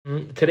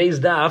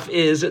Today's daf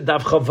is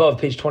daf Chavav,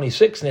 page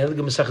 26,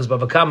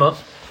 Bava,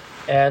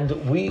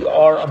 and we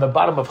are on the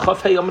bottom of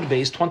Chaf Hayomi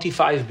base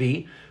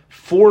 25b,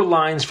 4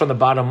 lines from the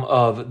bottom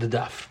of the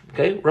daf.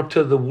 Okay, we're up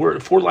to the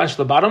word 4 lines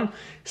from the bottom.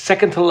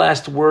 Second to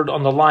last word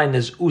on the line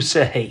is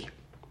usehei.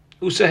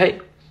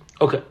 Usehei.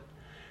 Okay.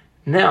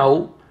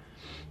 Now,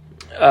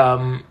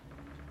 I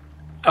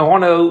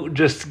want to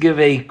just give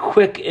a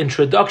quick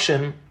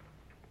introduction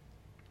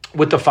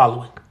with the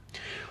following.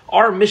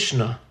 Our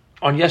Mishnah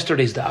on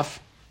yesterday's daf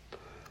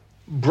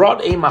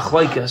brought a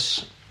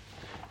machlokes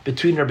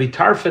between Rabbi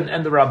Tarfon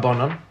and the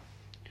Rabbanon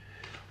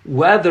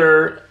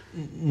whether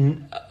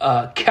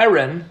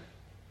Keren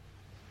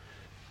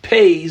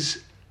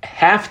pays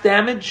half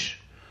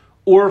damage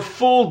or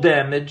full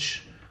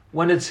damage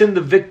when it's in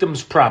the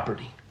victim's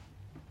property.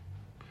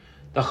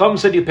 The Chum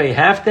said you pay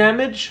half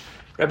damage.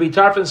 Rabbi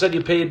Tarfon said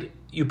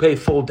you pay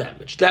full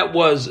damage. That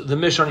was the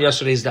Mishnah on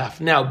yesterday's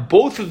daf. Now,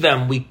 both of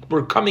them,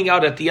 we're coming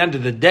out at the end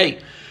of the day,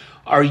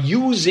 are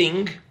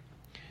using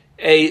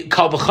a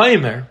kal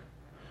v'chaimer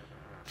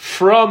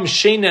from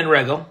Shein and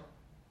Regel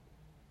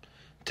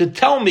to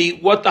tell me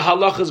what the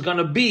halacha is going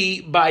to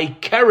be by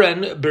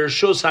Keren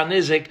Bershos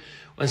HaNizik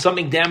when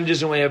something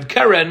damages in the way of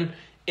Keren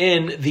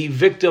in the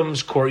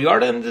victim's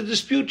courtyard. And the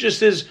dispute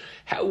just is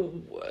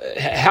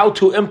how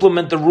to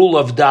implement the rule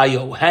of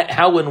Dayo,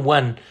 how and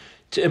when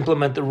to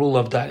implement the rule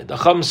of Dayo. The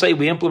Chum say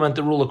we implement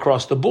the rule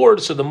across the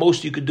board, so the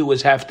most you could do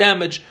is half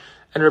damage,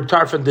 and Reb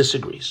Tarfon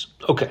disagrees.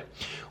 Okay.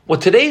 What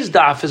today's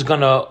daf is going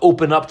to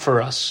open up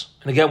for us,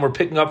 and again, we're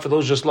picking up, for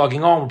those just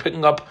logging on, we're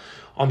picking up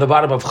on the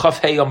bottom of Chaf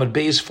Hey Amud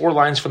Beis, 4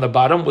 lines from the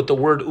bottom with the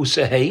word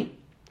usehei.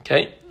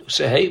 Okay,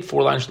 usehei,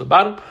 4 lines from the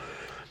bottom.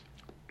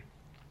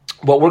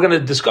 What we're going to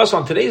discuss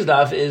on today's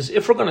daf is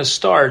if we're going to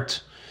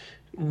start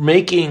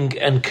making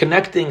and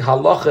connecting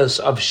halachas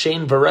of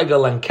Shein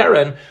v'Regel and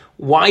Keren,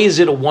 why is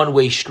it a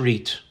one-way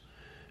street?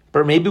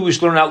 But maybe we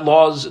should learn out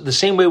laws the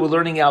same way we're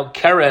learning out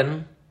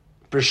Keren,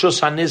 Bershus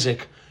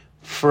HaNizik,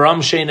 from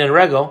Shein and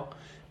Regel.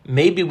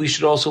 Maybe we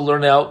should also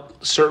learn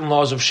out certain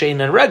laws of Shein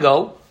and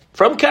Regel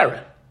from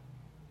Keren.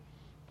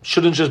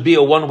 Shouldn't just be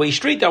a one-way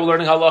street that we're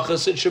learning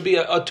halachas. It should be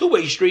a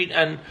two-way street,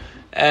 and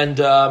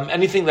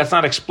anything that's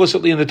not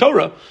explicitly in the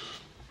Torah,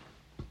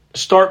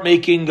 start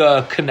making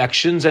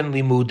connections and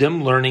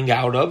limudim, learning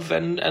out of,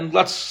 and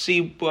let's see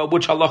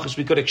which halachas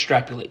we could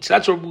extrapolate. So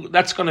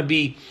that's going to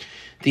be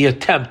the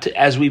attempt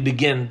as we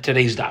begin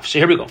today's daf. So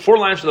here we go. 4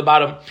 lines from the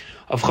bottom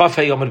of Chaf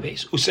Hey Amud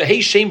Beis. Usehei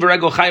Shein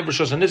v'Regel chayav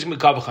b'Reshos HaNizik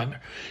mikav v'chaimer.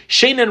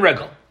 Shein and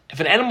Regel. If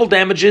an animal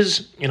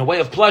damages in a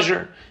way of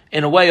pleasure,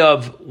 in a way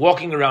of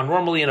walking around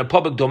normally in a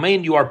public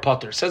domain, you are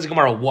pater. Says the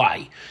Gemara,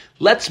 why?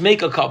 Let's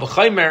make a kav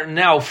v'chaimer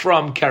now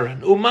from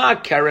Keren.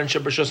 Uma Keren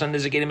she'Reshos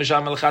HaNizik edim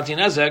mishal melchati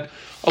nezek.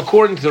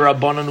 According to the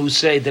Rabbanon, who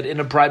say that in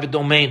a private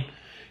domain,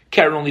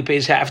 Keren only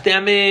pays half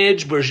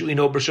damage. We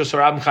know Bershos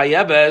Harabim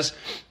Chayeves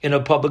in a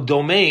public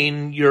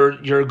domain.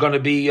 You're going to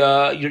be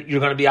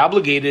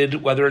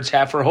obligated whether it's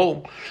half or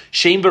whole.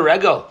 Shein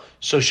v'Regel.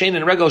 So Shein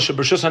and Regel should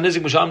Bershos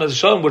HaNizik Mishal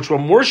Nezek, which were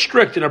more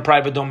strict in a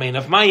private domain.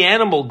 If my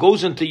animal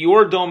goes into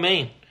your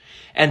domain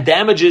and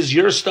damages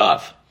your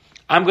stuff,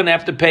 I'm going to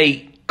have to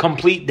pay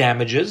complete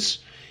damages.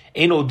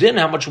 Eino din,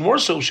 how much more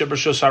so should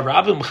Bershos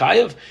Harabim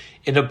Chayev?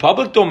 In a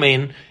public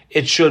domain,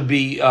 it should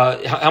be,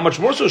 how much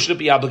more so should it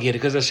be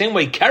obligated? Because the same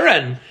way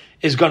Keren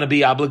is going to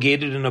be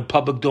obligated in a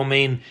public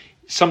domain,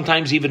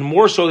 sometimes even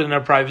more so than in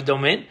a private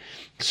domain,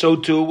 so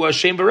to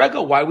Shein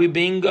v'Regel. Why are we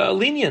being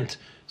lenient?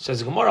 Says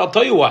the Gemara, I'll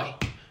tell you why.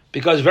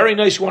 Because very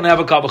nice, you want to have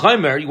a kal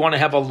v'chaimer, you want to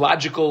have a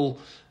logical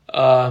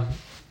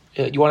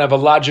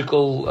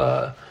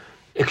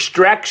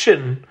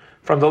extraction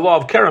from the law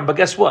of Keren, but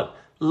guess what?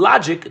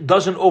 Logic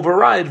doesn't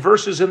override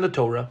verses in the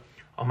Torah.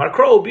 There's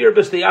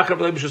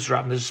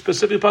a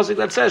specific pasuk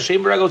that says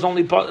Shein v'Regel is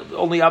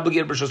only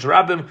obligated b'Reshos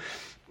Harabim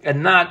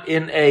and not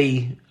in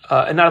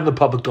the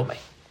public domain.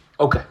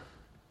 Okay.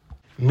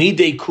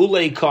 Midei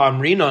kulei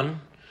ka'amrinon.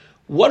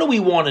 What do we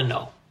want to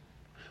know?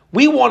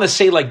 We want to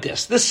say like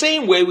this: the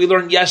same way we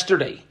learned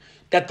yesterday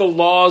that the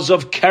laws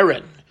of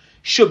Keren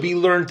should be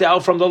learned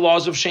out from the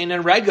laws of Shein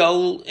and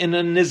Regel in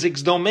a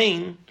nizik's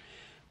domain,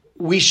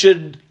 we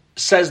should,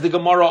 says the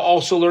Gemara,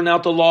 also learn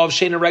out the law of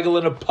Shein and Regel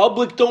in a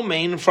public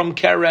domain from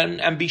Keren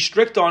and be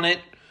strict on it.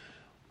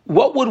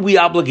 What would we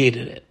obligate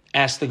it?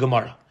 Asked the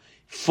Gemara.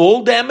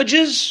 Full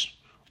damages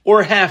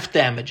or half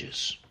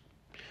damages?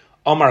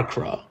 Amar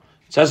Kra,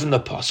 it says in the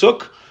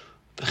pasuk,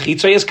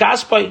 v'chitzay is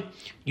kaspay.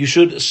 You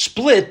should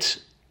split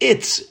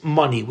its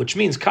money, which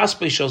means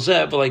kaspay shel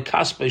zeh v'lei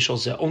kaspay shel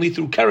zeh. Only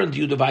through Keren do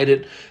you divide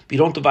it, but you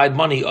don't divide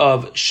money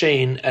of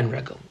Shein and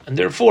Regel. And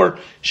therefore,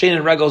 Shein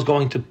and Regel is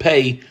going to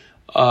pay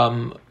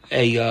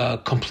a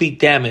complete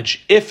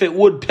damage. If it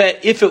would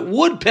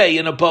pay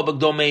in a public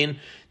domain,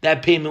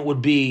 that payment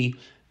would be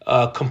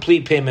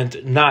complete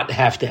payment, not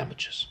half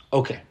damages.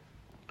 Okay.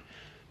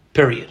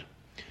 Period.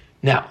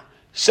 Now,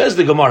 says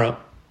the Gemara,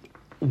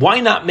 why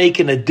not make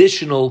an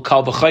additional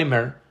kal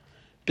v'chaimer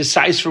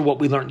besides for what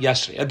we learned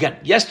yesterday? Again,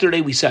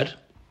 yesterday we said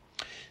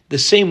the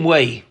same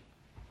way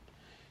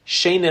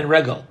Shein and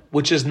Regel,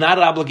 which is not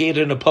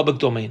obligated in a public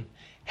domain,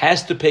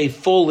 has to pay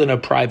full in a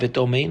private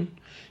domain,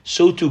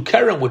 so too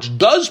Keren, which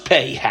does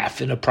pay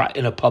half in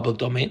a public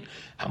domain,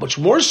 how much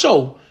more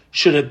so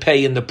should it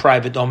pay in the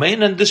private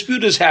domain? And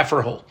dispute is half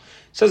or whole.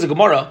 Says the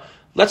Gemara,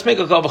 let's make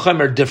a kal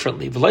v'chomer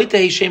differently.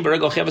 Maybe shein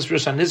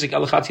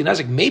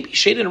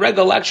and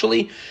regal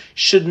actually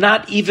should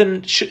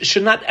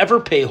not ever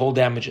pay whole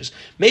damages.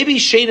 Maybe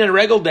shein and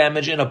regal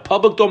damage in a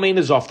public domain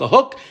is off the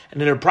hook,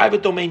 and in a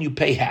private domain you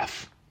pay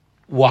half.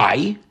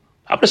 Why?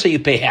 I'm going to say you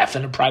pay half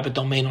in a private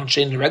domain on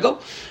shein and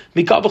regal.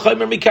 Mikal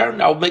v'chomer mi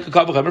Keren. I'll make a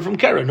kal v'chomer from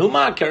Keren.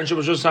 Huma Keren she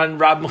was just on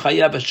Rab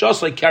M'chayev. It's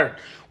just like Keren,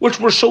 which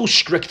we're so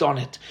strict on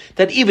it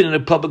that even in a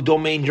public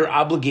domain you're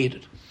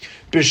obligated.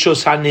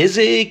 B'shus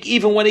hanizik,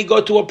 even when he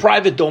go to a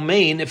private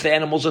domain, if the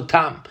animal's a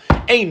tam,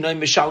 all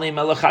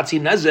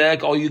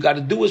you got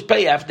to do is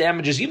pay half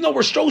damages. Even though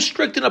we're so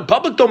strict in a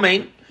public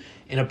domain,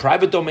 in a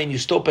private domain you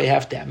still pay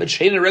half damage.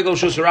 Shein and regal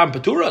shus haram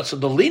patura. So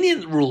the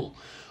lenient rule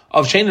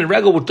of shein and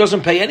regal, which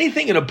doesn't pay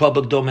anything in a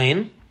public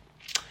domain,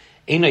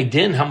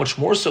 din, how much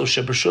more so?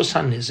 B'shus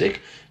hanizik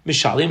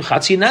mishalim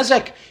chatzi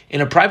nezek. In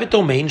a private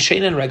domain,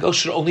 shein and regal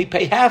should only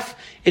pay half.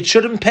 It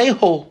shouldn't pay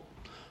whole.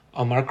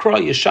 Amar Kra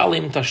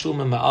Yeshalim Tashlum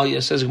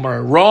Ma'alya, says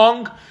Gemara,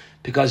 wrong,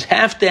 because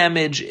half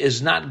damage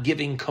is not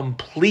giving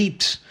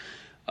complete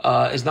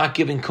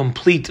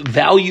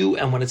value.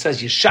 And when it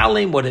says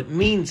Yeshalim, what it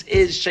means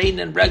is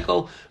shein and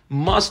regal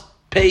must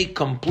pay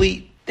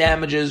complete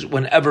damages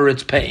whenever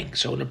it's paying.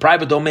 So in the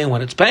private domain,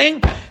 when it's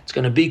paying, it's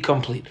going to be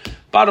complete.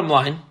 Bottom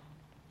line,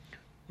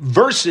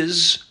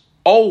 verses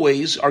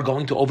always are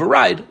going to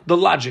override the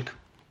logic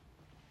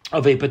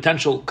of a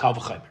potential kal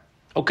v'chomer.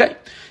 Okay,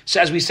 so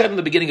as we said in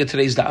the beginning of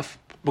today's daf,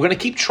 we're going to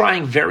keep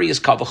trying various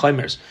kal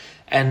v'chomers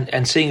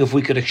and seeing if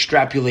we could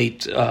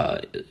extrapolate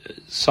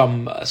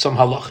some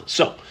halach.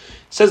 So,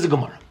 says the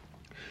Gemara,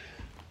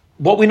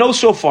 what we know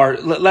so far,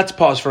 let's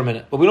pause for a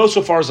minute. What we know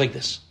so far is like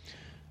this,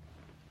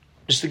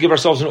 just to give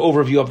ourselves an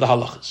overview of the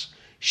halachas.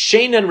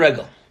 Shein and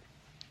regal,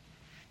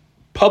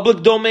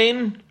 public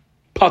domain,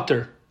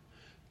 pater,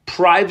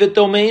 private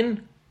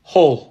domain,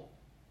 whole,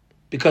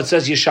 because it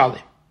says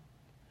Yeshalim.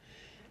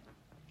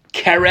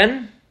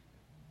 Keren,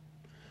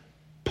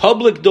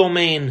 public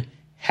domain,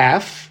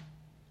 half,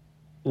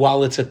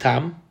 while it's a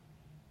tam.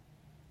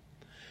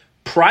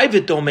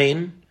 Private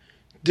domain,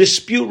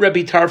 dispute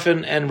Rabbi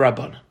Tarfon and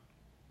Rabban.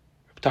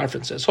 Rabbi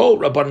Tarfon says whole,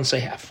 Rabban say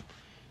half.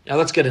 Now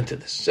let's get into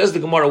this. Says the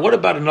Gemara, what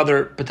about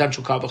another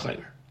potential kal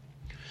v'chomer?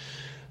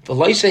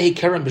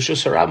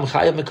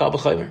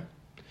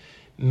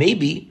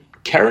 Maybe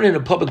Keren in a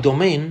public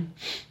domain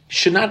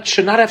should not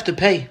have to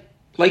pay,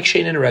 like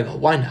shein and regal.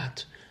 Why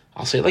not?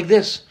 I'll say it like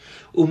this.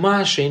 Just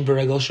like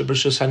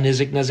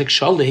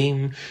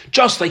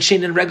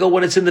shein and regal,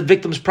 when it's in the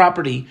victim's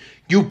property,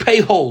 you pay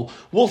whole.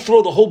 We'll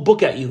throw the whole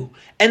book at you.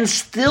 And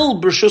still,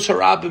 b'rshus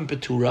harabim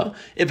petura,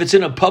 if it's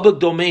in a public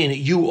domain,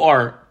 you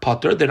are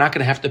pater. They're not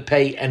going to have to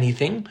pay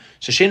anything.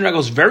 So shein and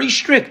regal is very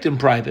strict in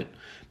private,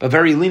 but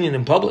very lenient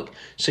in public.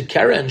 So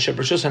Keren,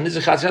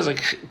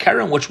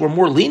 Keren, which were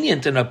more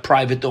lenient in a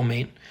private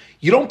domain,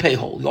 you don't pay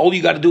whole. All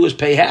you got to do is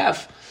pay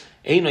half.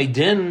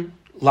 Din.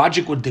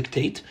 Logic would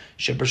dictate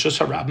she'b'rshus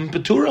harabim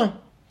petura,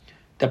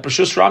 that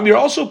b'rshus ram you're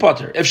also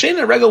pater. If shein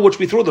and regal, which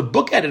we throw the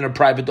book at in a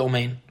private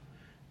domain,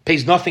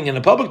 pays nothing in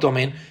a public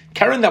domain,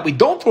 Keren that we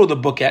don't throw the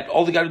book at,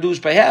 all they got to do is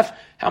pay half.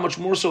 How much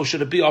more so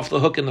should it be off the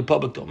hook in the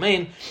public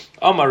domain?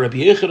 Amar Rabbi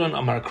Yechanan,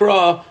 Amar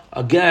Kra.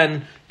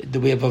 Again,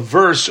 we have a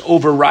verse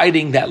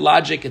overriding that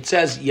logic. It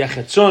says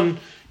yechetzun,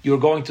 you're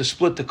going to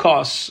split the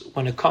costs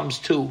when it comes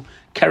to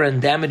Keren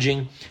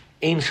damaging.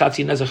 It's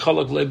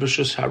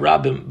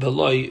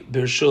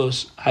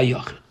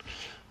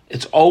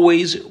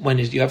always, when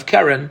you have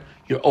Keren,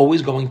 you're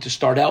always going to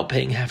start out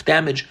paying half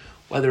damage,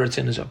 whether it's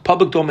in a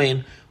public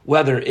domain,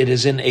 whether it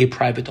is in a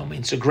private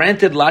domain. So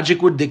granted,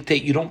 logic would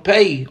dictate you don't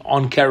pay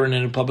on Keren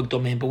in a public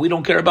domain, but we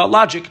don't care about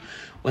logic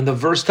when the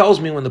verse tells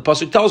me, when the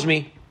pasuk tells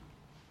me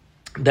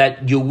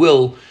that you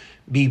will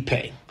be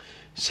paying.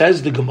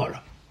 Says the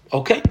Gemara.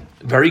 Okay,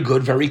 very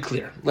good, very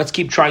clear. Let's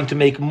keep trying to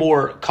make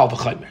more kal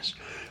v'chomers.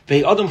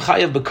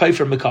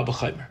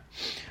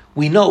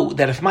 We know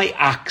that if my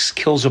ox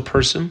kills a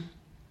person,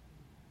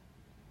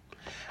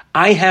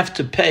 I have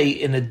to pay,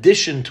 in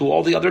addition to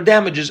all the other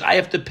damages, I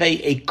have to pay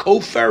a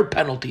kofar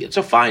penalty. It's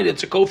a fine,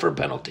 it's a kofar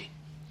penalty.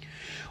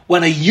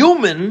 When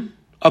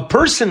a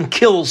person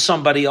kills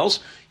somebody else,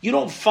 you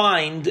don't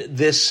find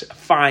this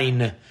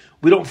fine.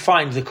 We don't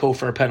find the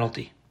kofar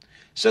penalty.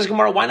 Says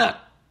Gemara, why not?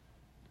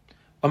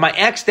 When my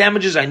axe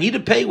damages, I need to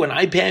pay. When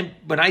I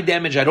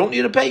damage, I don't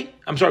need to pay.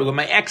 I'm sorry, when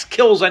my axe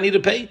kills, I need to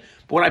pay.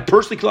 But when I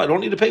personally kill, I don't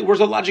need to pay. Where's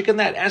the logic in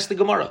that? Ask the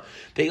Gemara.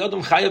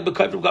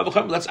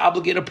 Let's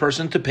obligate a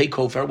person to pay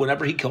kofar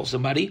whenever he kills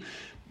somebody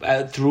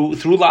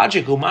through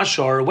logic.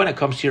 Umashar, when it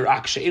comes to your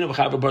axe,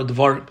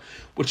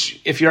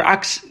 which if your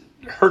axe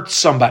hurts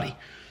somebody,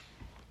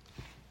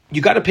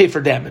 you got to pay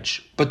for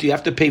damage. But do you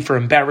have to pay for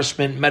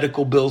embarrassment,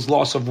 medical bills,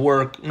 loss of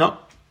work? No.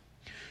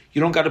 You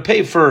don't got to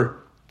pay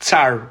for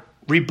tsar,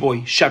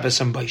 ripoy,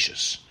 sheves, and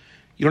baishas.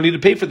 You don't need to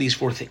pay for these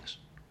four things.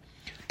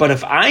 But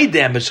if I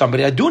damage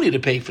somebody, I do need to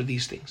pay for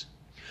these things.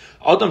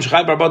 So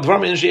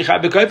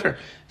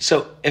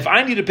if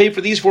I need to pay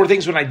for these 4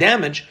 things when I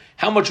damage,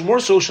 how much more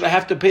so should I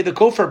have to pay the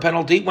kofar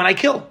penalty when I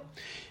kill?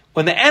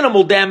 When the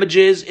animal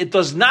damages, it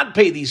does not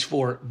pay these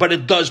 4, but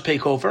it does pay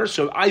kofar.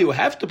 So Ayu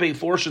have to pay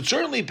 4, should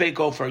certainly pay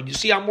kofar. You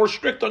see, I'm more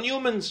strict on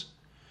humans.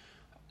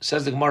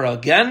 Says the Gemara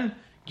again.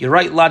 You're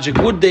right, logic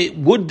would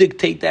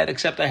dictate that,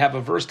 except I have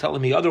a verse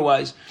telling me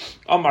otherwise.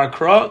 Amar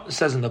Kra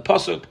says in the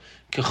pasuk,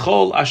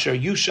 Kechol asher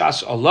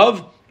yushas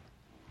alav.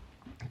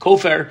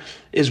 Kofar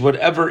is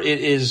whatever it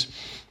is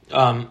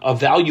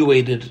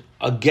evaluated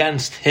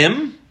against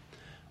him.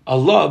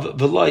 Alav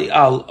v'loi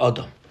al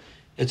adam.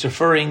 It's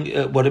referring,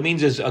 what it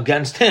means is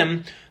against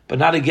him, but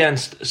not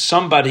against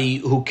somebody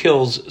who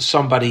kills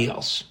somebody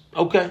else.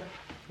 Okay?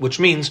 Which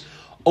means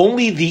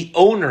only the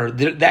owner,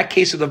 that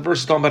case of the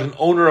verse is talking about an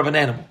owner of an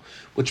animal.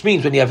 Which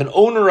means when you have an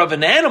owner of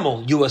an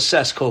animal, you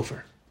assess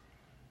kofar.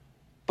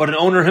 But an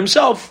owner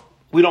himself,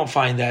 we don't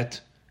find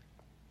that.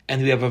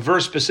 And we have a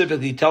verse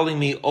specifically telling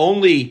me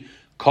only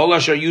kol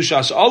asher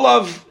yushas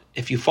olav.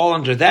 If you fall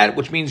under that,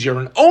 which means you're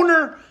an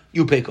owner,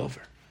 you pay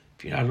kofar.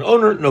 If you're not an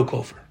owner, no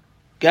kofar.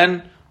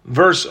 Again,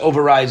 verse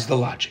overrides the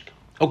logic.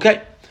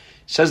 Okay,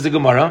 says the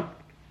Gemara.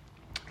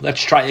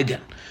 Let's try again.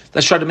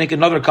 Let's try to make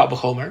another kal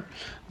v'chomer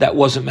that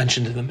wasn't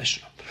mentioned in the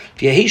Mishnah.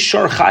 Maybe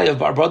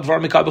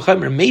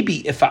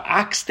if an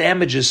ox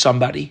damages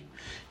somebody,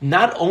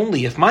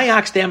 if my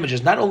ox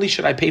damages, not only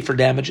should I pay for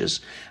damages,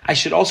 I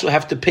should also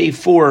have to pay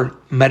for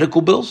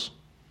medical bills,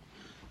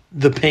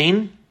 the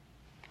pain,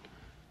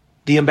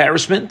 the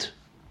embarrassment,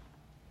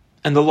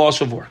 and the loss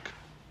of work.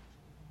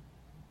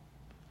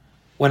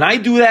 When I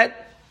do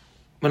that,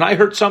 when I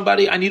hurt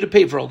somebody, I need to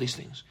pay for all these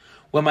things.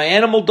 When my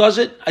animal does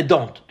it, I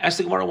don't. Ask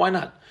the Gemara, why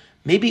not?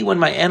 Maybe when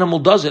my animal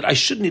does it, I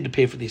should need to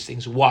pay for these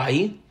things.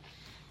 Why?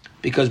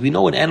 Because we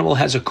know an animal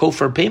has a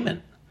kofar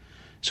payment.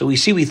 So we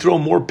throw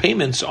more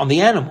payments on the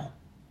animal.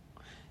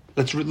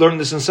 Let's learn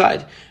this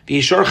inside.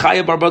 Just when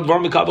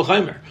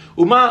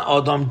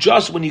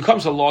it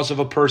comes to loss of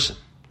a person,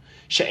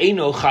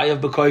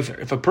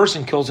 if a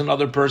person kills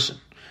another person,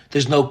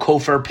 there's no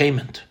kofar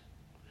payment.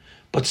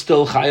 But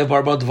still,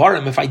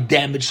 if I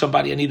damage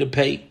somebody, I need to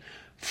pay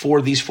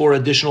for these 4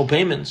 additional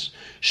payments.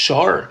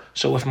 Sure.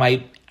 So if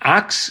my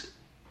ox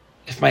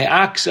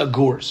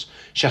agurs,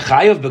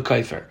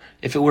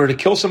 if it were to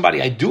kill somebody,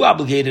 I do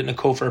obligate it in a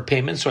kofar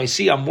payment. So I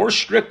see I'm more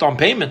strict on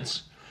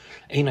payments.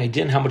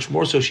 How much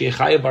more so?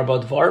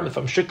 If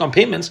I'm strict on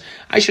payments,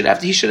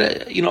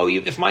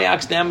 if my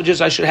ox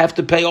damages, I should have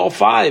to pay all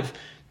 5.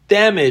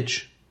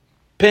 Damage,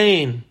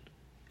 pain,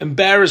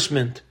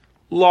 embarrassment,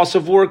 loss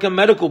of work, and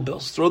medical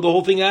bills. Throw the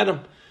whole thing at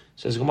him.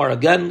 Says Gemara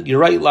again, you're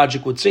right,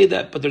 logic would say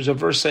that, but there's a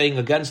verse saying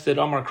against it,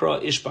 Amar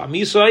Kra Ishba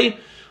Misai,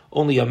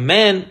 only a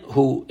man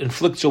who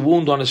inflicts a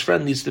wound on his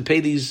friend needs to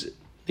pay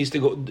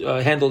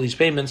handle these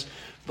payments.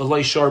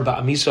 V'loi shar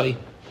ba'amisai,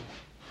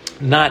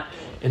 not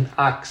an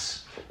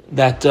ox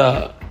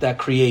that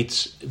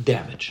creates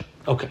damage.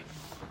 Okay,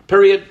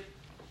 period.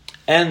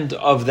 End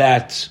of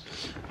that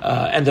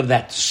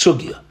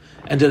sugya.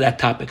 End of that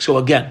topic. So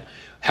again,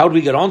 how do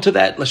we get onto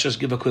that? Let's just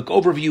give a quick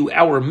overview.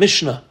 Our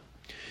Mishnah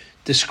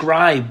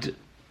described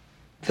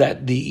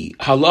that the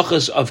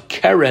halachas of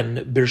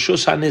Keren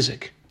Birshus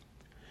HaNizik,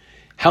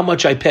 how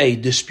much I pay,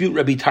 dispute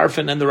Rabbi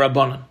Tarfon and the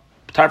Rabbanan.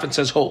 Tarfon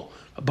says whole,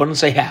 Rabbanan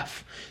say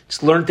half.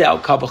 It's learned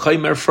out kal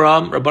v'chomer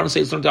from, Rabbanan say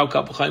it's learned out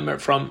kal v'chomer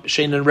from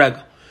Shein and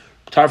Regel.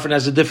 Tarfon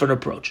has a different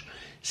approach.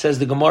 Says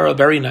the Gemara,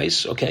 very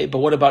nice, okay, but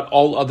what about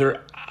all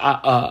other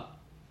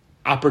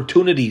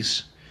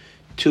opportunities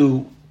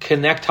to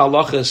connect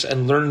halachas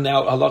and learn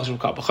out halachas from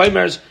kal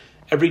v'chomers?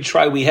 Every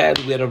try we had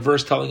a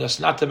verse telling us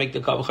not to make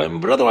the kal v'chomer,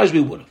 but otherwise we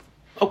would have.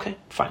 Okay,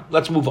 fine,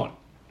 let's move on.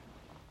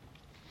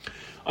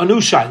 A new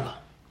shaila.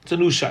 It's a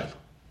new shaila.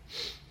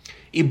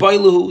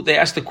 Ibailu, they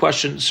asked the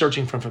question,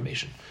 searching for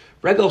information.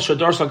 Regel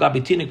shadar sal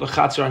gabitinik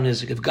v'chatzar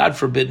anizik. If God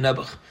forbid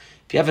nebuch,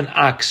 if you have an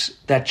ox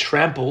that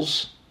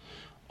tramples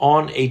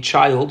on a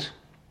child,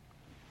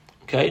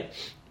 okay,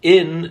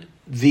 in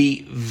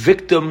the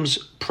victim's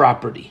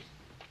property.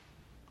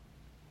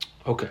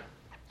 Okay.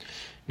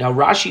 Now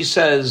Rashi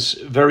says,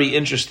 very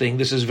interesting.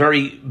 This is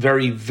very,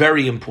 very,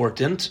 very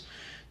important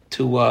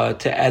to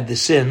add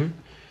this in.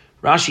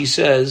 Rashi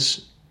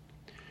says,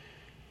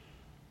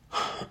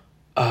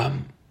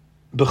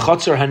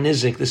 B'chatzar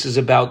hanizik. This is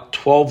about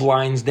 12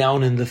 lines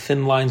down in the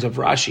thin lines of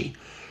Rashi.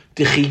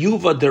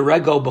 D'chiyuva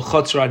deregel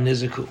b'chatzar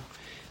haniziku.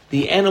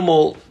 The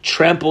animal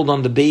trampled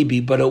on the baby,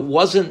 but it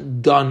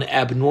wasn't done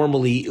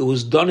abnormally. It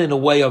was done in a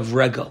way of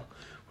regel,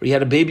 where you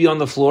had a baby on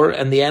the floor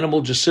and the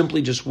animal just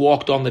simply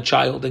walked on the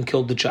child and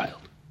killed the child.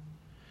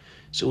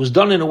 So it was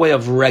done in a way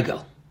of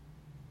regel,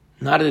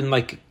 not in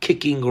like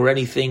kicking or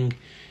anything.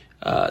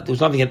 There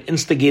was nothing that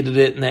instigated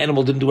it, and the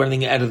animal didn't do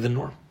anything out of the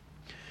norm.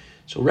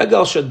 So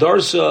regel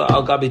shadarsa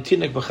al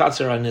gabitinik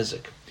b'chatzar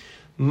hanizik.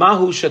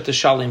 Mahu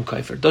shetashalim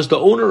kaifer. Does the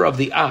owner of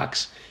the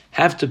ox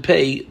have to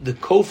pay the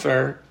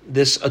kofar,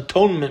 this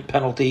atonement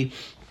penalty,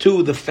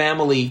 to the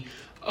family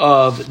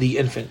of the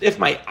infant? If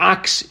my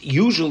ox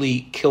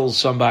usually kills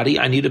somebody,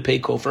 I need to pay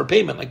kofar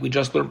payment, like we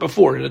just learned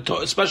before,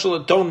 a special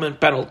atonement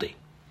penalty.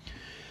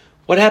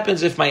 What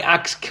happens if my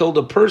ox killed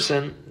a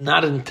person,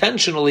 not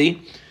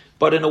intentionally,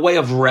 but in a way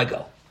of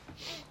regal,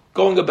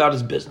 going about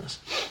his business?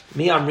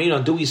 Mi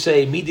amrino, do we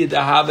say, midi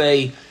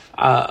dahave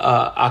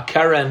a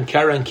karen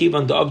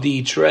kivan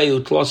da'avdi yitrei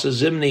utlosa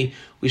zimni?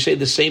 We say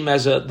the same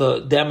as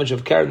the damage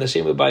of karen, the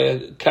same way by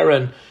a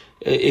karen,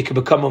 it can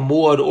become a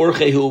muad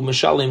orchehu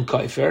mishalim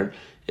kaifer.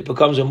 It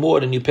becomes a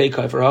muad and you pay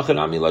kaifer.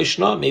 Hachanami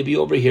laishna. Maybe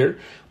over here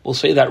we'll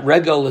say that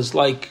regal is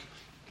like.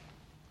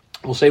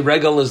 We'll say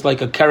regal is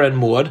like a karen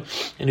muad,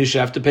 and you should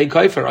have to pay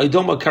kaifer.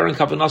 Aydoma karen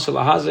kavanasa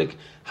lahazik,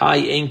 hi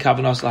ain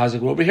kavanasa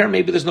lahazik. Over here,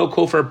 maybe there's no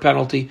kofar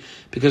penalty,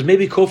 because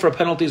maybe kofar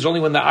penalty is only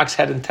when the ox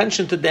had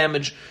intention to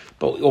damage.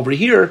 But over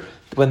here,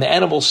 when the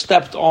animal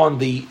stepped on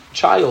the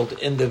child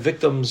in the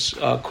victim's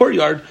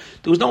courtyard,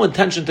 there was no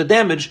intention to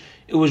damage.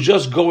 It was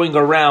just going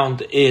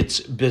around its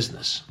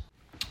business.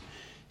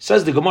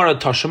 Says the Gemara,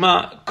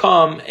 Tashema,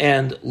 come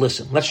and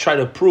listen. Let's try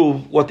to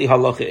prove what the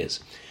halacha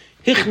is.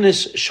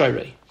 Hichnis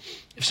shayrei.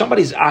 If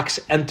somebody's ox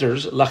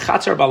enters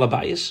lachatzar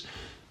balabayis,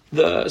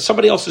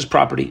 somebody else's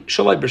property,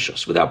 shalai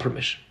b'rishus, without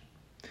permission,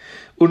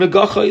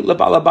 unagachay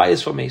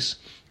lebalabayis v'meis,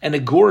 and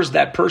it gores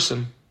that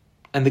person,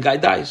 and the guy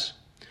dies.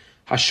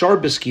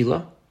 Hashar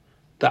b'skila,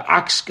 the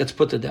ox gets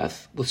put to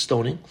death with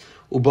stoning.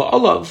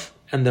 Uba'alav,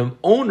 and the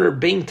owner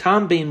bein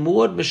tam bein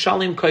muad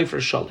mishalim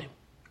kaifer shalim,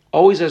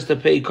 always has to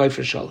pay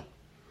kaifer shalim.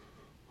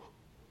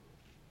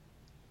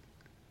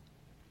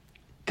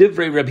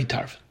 Divrei Rebbe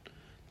Tarfon.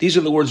 These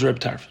are the words of Rebbe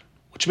Tarfon.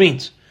 Which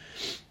means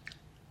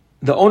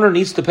the owner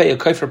needs to pay a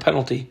kaifer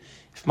penalty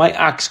if my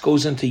ox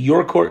goes into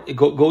your court, it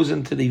goes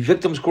into the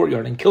victim's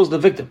courtyard and kills the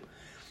victim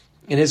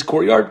in his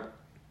courtyard.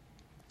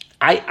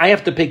 I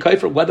have to pay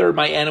kaifer whether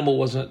my animal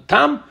was a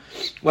tam,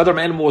 whether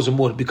my animal was a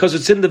mud, because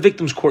it's in the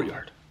victim's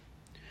courtyard.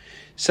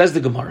 Says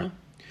the Gemara,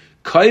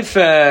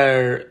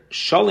 kaifer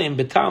shalim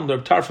betam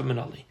Reb Tarfon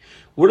minali.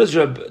 Where does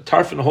Reb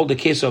Tarfon hold the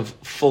case of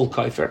full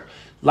kaifer?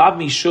 Lab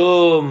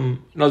mishum.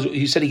 No,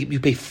 he said you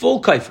pay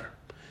full kaifer.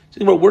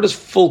 So where does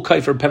full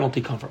kaifer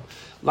penalty come from?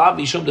 Lav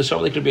Yishum the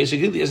Sarlik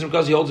basically isn't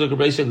because he holds like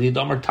basically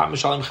Damar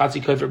Tamashalim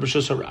Chatzi Kaifer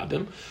B'Shus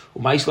Harabim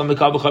Umaislam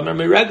Mekab B'Chamer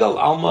Meregel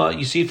Alma.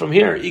 You see from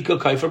here Ika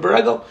Kaifer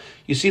B'Regel.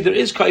 You see there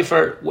is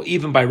kaifer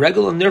even by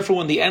regel, and therefore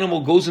when the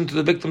animal goes into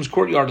the victim's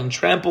courtyard and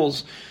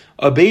tramples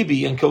a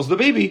baby and kills the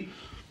baby,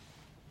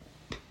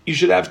 you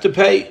should have to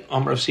pay.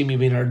 Amar Simi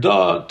bin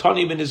Arda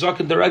Tani bin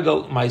Izakin the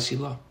Regel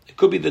Maisila. It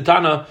could be the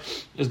Tana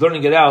is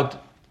learning it out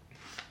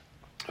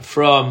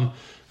from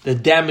the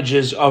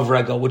damages of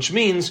regal, which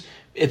means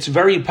it's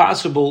very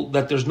possible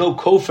that there's no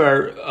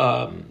kofar,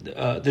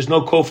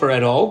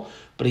 at all,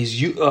 but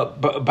he's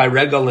by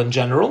regal in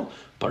general.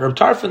 But Reb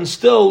Tarfon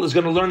still is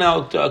going to learn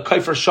out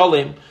kaifer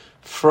shalim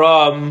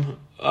from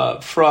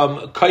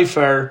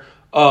kaifer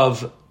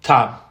of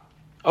tam.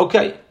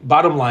 Okay,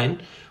 bottom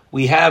line,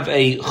 we have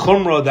a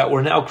chumrah that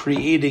we're now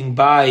creating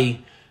by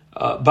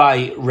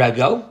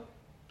regal,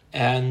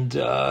 and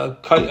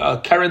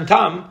karen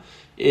tam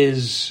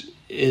is.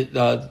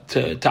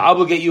 To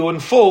obligate you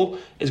in full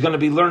is going to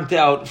be learnt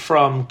out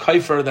from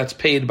kaifer that's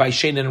paid by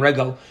shein and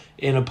regal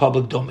in a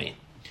public domain.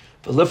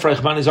 Why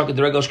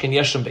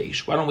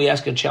don't we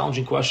ask a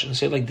challenging question and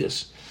say like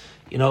this?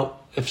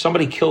 If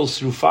somebody kills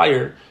through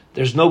fire,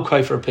 there's no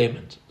kaifer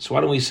payment. So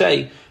why don't we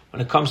say, when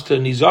it comes to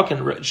nizakin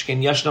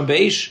shken yeshnam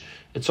beish,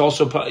 it's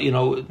also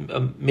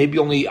maybe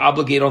only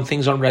obligate on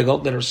things on regal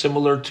that are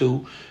similar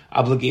to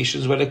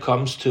obligations when it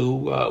comes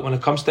to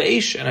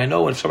eish. And I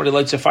know if somebody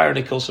lights a fire and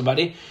they kill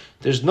somebody,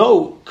 there's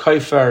no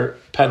kaifer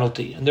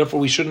penalty, and therefore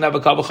we shouldn't have a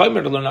kal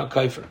v'chaymer to learn out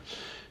kaifer.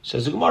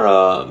 Says the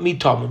Gemara,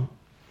 mitamim.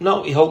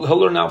 No, he'll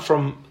learn out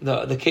from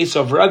the case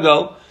of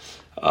regal.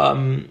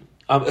 He'll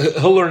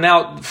learn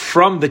out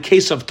from the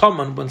case of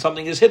taman when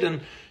something is hidden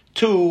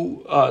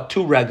to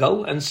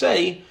regal, and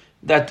say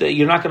that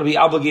you're not going to be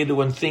obligated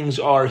when things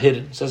are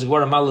hidden. Says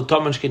Gemara,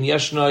 malataman shken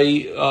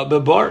yeshnai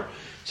bebar.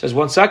 Says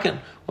 1 second.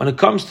 When it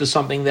comes to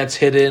something that's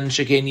hidden,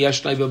 sheken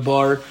yeshnai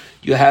bebar,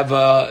 you have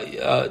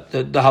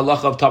the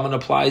halacha of taman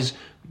applies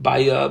by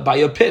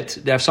a pit.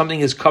 That if something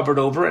is covered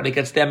over and it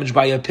gets damaged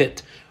by a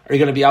pit, are you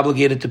going to be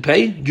obligated to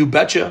pay? You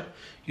betcha.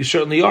 You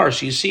certainly are.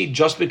 So you see,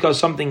 just because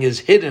something is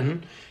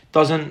hidden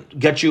doesn't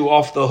get you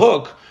off the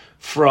hook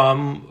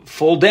from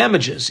full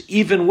damages,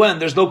 even when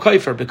there's no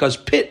kaifer, because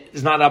pit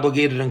is not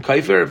obligated in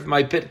kaifer. If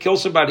my pit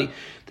kills somebody,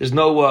 there's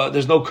no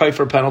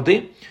kaifer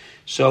penalty.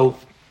 So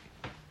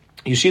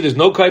you see, there's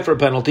no kaifer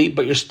penalty,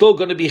 but you're still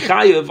going to be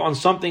chayiv on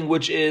something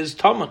which is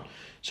taman.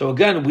 So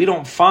again, we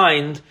don't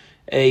find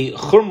a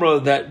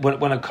chumrah that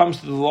when it comes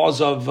to the laws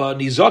of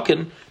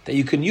nizakin that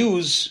you can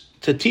use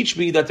to teach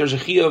me that there's a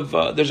chiyuv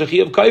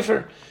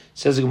kaifer.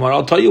 Says the Gemara,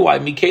 I'll tell you why.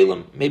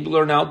 Mikalim, maybe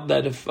learn out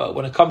that if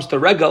when it comes to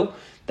regal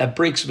that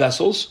breaks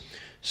vessels,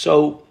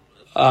 so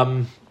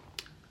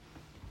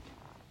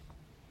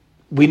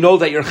we know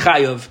that you're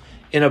chayiv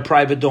in a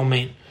private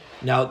domain.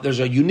 Now,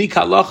 there's a unique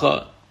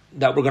halacha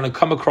that we're going to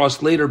come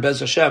across later, Bez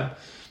Hashem,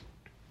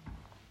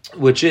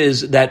 which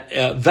is that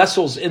if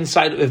vessels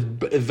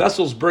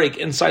break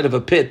inside of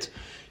a pit,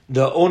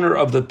 the owner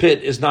of the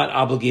pit is not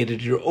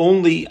obligated. You're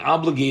only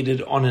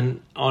obligated on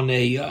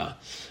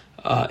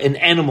an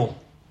animal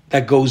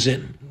that goes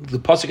in. The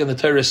pasuk in the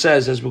Torah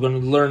says, as we're going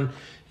to learn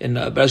in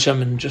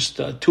Bereshim in just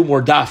 2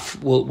 more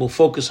daf, we'll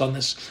focus on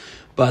this.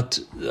 But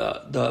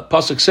the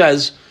pasuk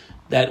says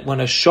that when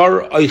a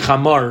shar or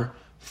chamar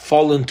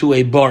fall into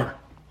a bar,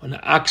 when an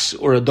ox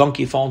or a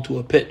donkey fall into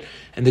a pit,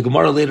 and the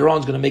Gemara later on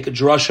is going to make a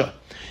drasha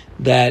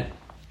that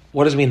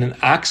what does it mean? An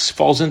ox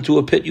falls into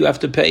a pit, you have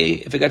to pay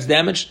if it gets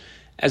damaged,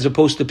 as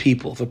opposed to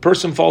people. If a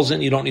person falls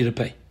in, you don't need to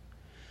pay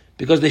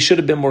because they should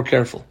have been more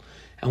careful.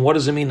 And what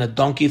does it mean? A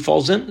donkey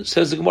falls in? It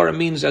says the Gemara, it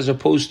means as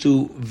opposed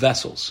to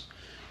vessels.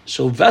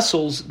 So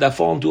vessels that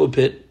fall into a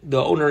pit,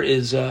 the owner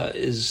is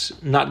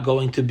not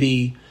going to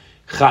be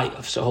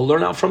chayav. So he'll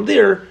learn out from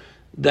there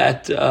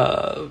that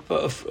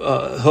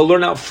he'll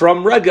learn out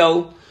from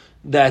regel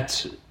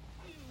that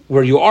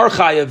where you are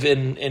chayav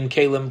in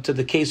kalim to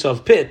the case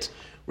of pit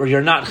where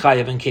you're not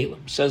chayav in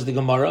kalim. Says the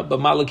Gemara, but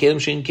mala kalim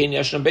shein kein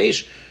yashna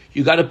beish.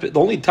 You got to. The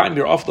only time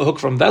you're off the hook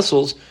from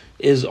vessels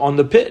is on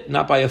the pit,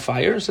 not by a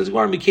fire. It says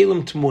Gemara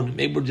mikalim tmun.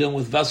 Maybe we're dealing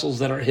with vessels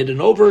that are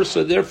hidden over,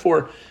 so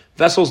therefore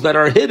vessels that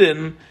are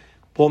hidden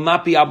will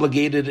not be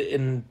obligated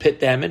in pit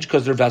damage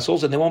because they're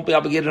vessels, and they won't be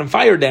obligated in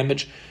fire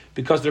damage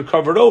because they're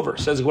covered over. It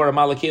says Gemara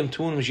malakim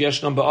tmun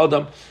mishyeshnam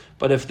ba'adam.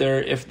 But if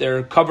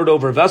they're covered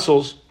over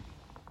vessels,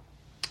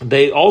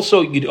 you'd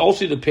also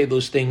need to pay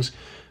those things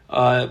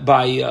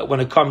by when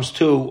it comes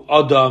to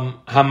adam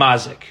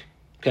hamazik.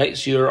 Okay,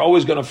 so you're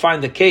always going to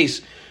find the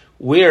case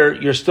where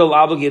you're still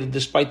obligated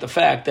despite the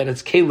fact that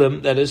it's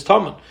kalim that is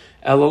taman.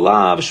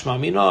 Elalav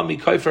shmamina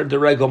mikayfer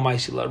deregel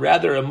maisila.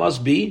 Rather, it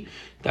must be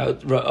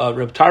that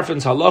Reb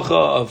Tarfon's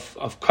halacha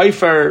of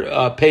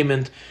kaifer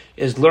payment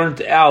is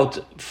learned out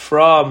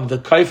from the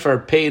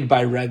kaifer paid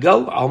by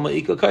regel. Alma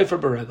ika kaifer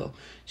beregel.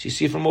 So you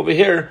see from over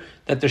here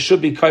that there should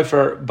be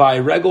kaifer by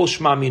regel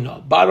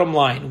shmamina. Bottom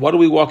line, what are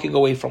we walking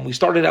away from? We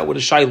started out with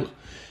a shaila.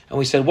 And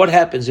we said, what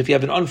happens if you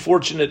have an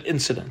unfortunate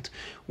incident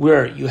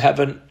where you have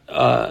an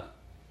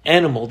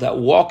animal that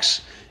walks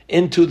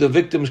into the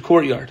victim's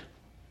courtyard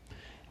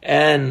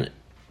and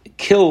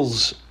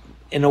kills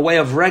in a way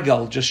of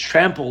regel, just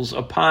tramples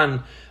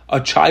upon a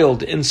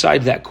child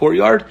inside that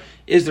courtyard?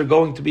 Is there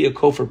going to be a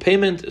kofar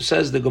payment?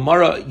 Says the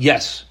Gemara,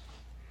 yes.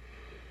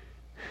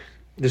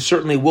 There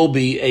certainly will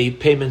be a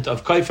payment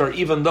of kofar,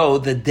 even though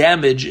the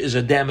damage is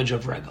a damage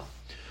of regel.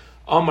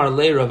 Amar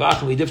le Rav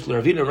Achim Difti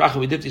Ravina.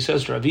 Rachim Difti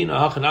says to Ravina,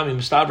 Hachanami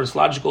Mistaber. It's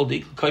logical to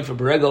kaifer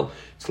beregel.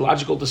 It's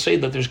logical to say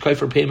that there's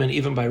kaifer payment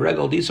even by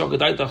regel. Disal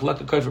Gedaitach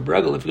Leka kaifer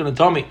beregel. If you're going to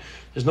tell me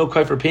there's no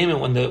kaifer payment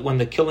when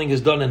the killing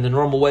is done in the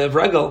normal way of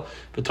regel,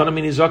 but Tana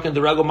Mini Zaken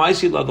the regel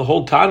Maisila, the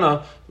whole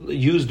Tana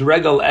used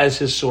regel as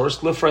his source.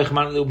 Lifreich,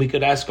 we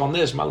could ask on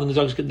this. Malin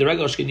Zaken the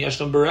regel Shkin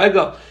Yeshtam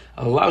beregel.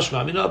 Allah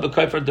Shmamina but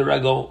kaifer the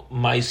regel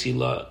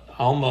Maisila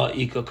Alma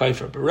Ika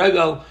kaifer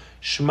beregel.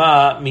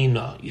 Shma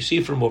mina. You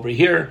see from over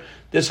here,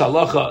 this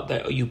halacha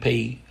that you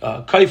pay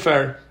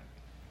kaifer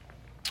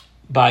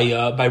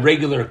by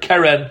regular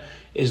keren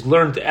is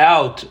learned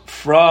out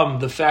from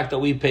the fact that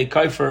we pay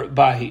kaifer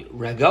by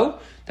regel.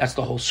 That's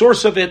the whole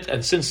source of it.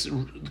 And since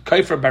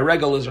kaifer by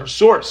regel is our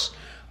source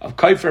of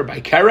kaifer by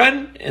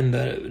keren in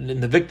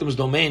the victim's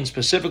domain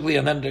specifically,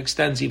 and then it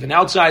extends even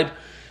outside,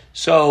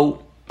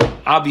 so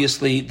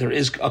obviously there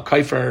is a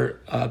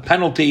kaifer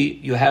penalty.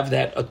 You have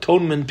that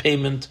atonement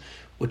payment,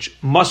 which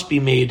must be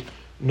made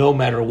no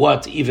matter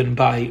what, even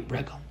by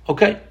regel.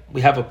 Okay,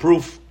 we have a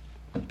proof.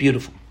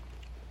 Beautiful.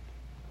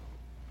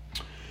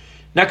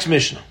 Next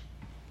Mishnah.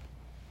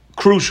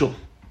 Crucial.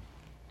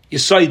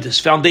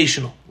 Yesodis,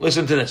 foundational.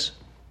 Listen to this.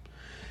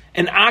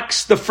 An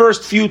ox the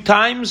first few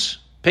times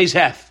pays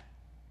half.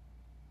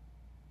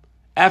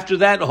 After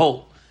that,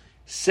 whole.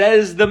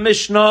 Says the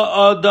Mishnah,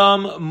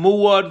 Adam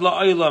muad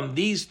la'olam.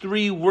 These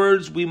 3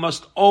 words we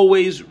must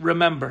always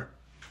remember.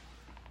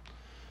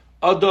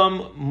 Adam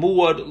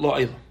muad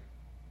la'olam.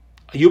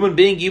 A human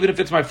being, even if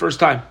it's my first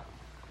time,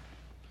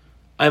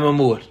 I'm a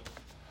muad.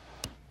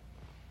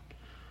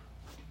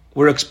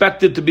 We're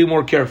expected to be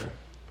more careful.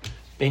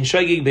 Bein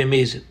shaygig, bein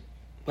mezid.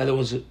 Whether it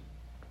was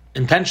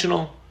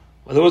intentional,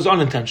 whether it was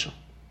unintentional.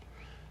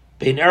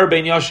 Bein er,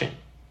 bein yashin.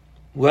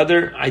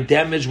 Whether I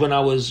damaged when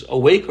I was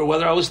awake or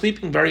whether I was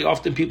sleeping. Very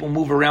often people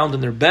move around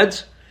in their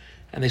beds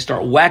and they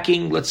start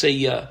whacking. Let's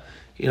say,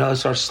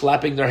 start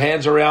slapping their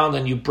hands around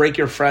and you break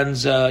your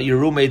friend's, your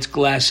roommate's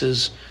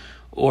glasses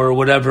or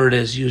whatever it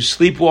is. You're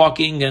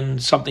sleepwalking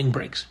and something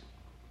breaks.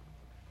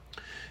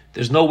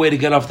 There's no way to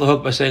get off the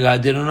hook by saying, I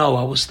didn't know,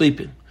 I was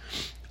sleeping.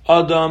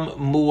 Adam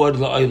muad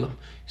la'olam.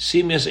 If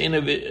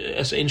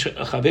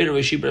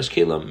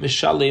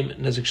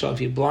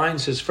he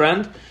blinds his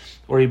friend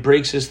or he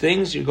breaks his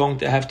things, you're going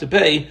to have to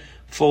pay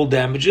full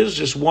damages.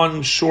 Just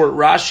one short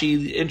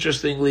Rashi,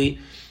 interestingly,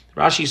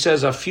 Rashi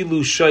says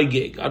afilu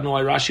shaygig. I don't know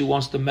why Rashi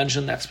wants to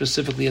mention that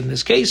specifically in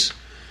this case,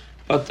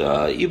 but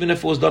even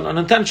if it was done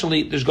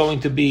unintentionally, there's going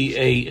to be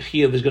a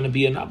chiyuv, there's going to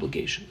be an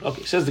obligation.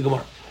 Okay, says the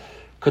Gemara.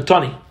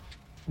 Katani,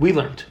 we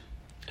learned.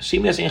 If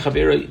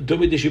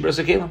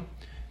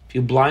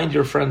you blind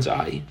your friend's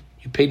eye,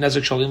 you pay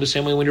nezek shalim the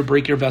same way when you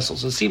break your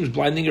vessels. It seems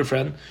blinding your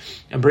friend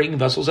and breaking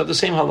vessels have the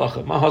same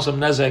halacha. Mahasam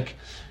nezek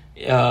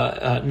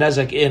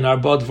nezek in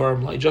arbod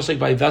varmlai, just like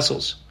by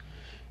vessels,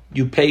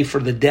 you pay for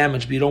the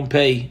damage, but you don't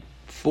pay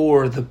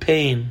for the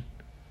pain,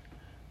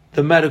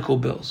 the medical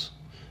bills,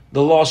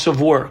 the loss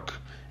of work,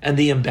 and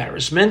the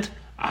embarrassment.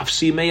 So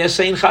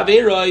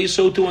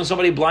too, when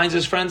somebody blinds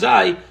his friend's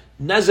eye,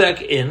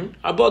 nezek in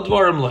arbod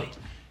varmlai.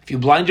 If you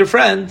blind your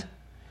friend,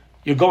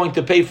 you're going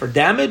to pay for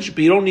damage,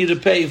 but you don't need to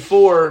pay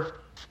for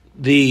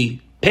the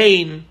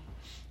pain,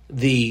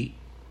 the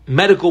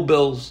medical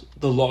bills,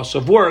 the loss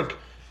of work,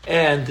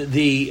 and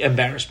the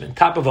embarrassment.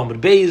 Top of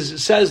Amud Beis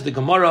says the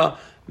Gemara,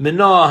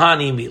 Mina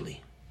Hani Mili.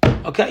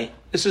 Okay,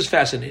 this is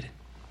fascinating.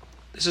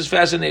 Mina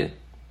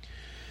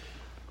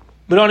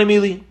Hani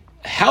Mili.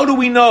 How do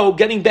we know,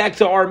 getting back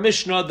to our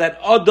Mishnah, that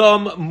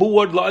Adam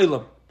Muad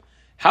La'ilam?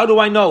 How do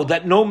I know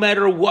that no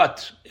matter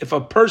what, if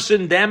a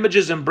person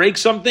damages and breaks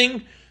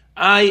something,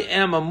 I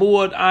am a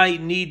muad, I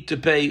need to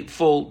pay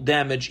full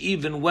damage,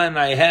 even when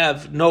I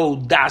have no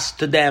das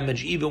to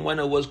damage, even when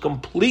it was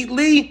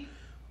completely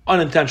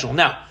unintentional.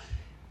 Now,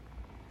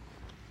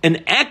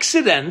 an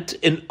accident,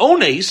 an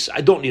ones,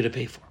 I don't need to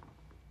pay for.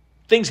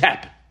 Things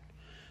happen.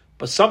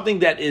 But something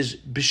that is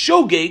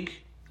bishogeg,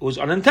 it was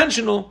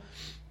unintentional,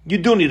 you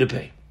do need to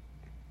pay.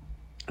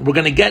 We're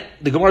going to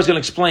the Gemara is going to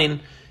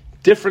explain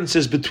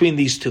differences between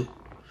these two.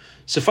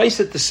 Suffice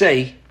it to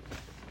say,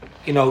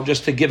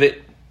 just to give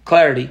it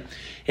clarity,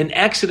 an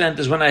accident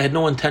is when I had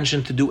no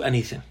intention to do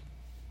anything.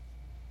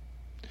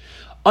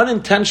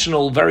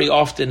 Unintentional very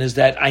often is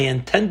that I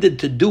intended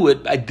to do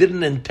it, I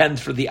didn't intend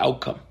for the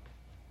outcome.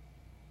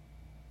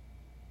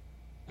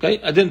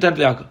 Okay? I didn't intend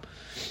for the outcome.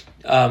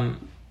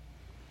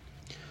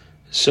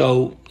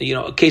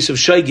 A case of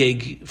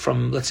shaygeg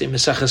from, let's say,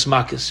 Meseches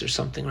Makis or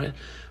something, right?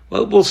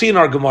 Well, we'll see in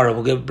our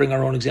Gemara, bring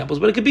our own examples,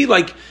 but it could be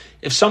like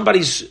if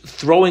somebody's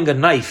throwing a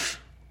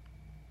knife,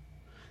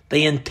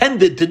 they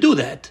intended to do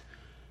that,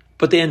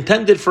 but they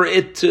intended for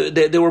it to,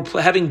 they were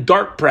having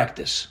dart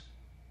practice.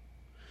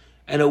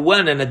 And it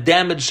went and it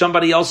damaged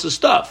somebody else's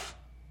stuff.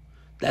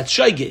 That's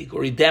shaygeg.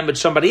 Or he damaged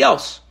somebody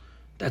else.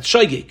 That's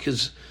shaygeg.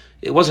 Because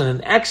it wasn't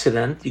an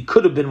accident. You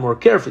could have been more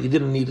careful. You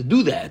didn't need to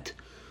do that.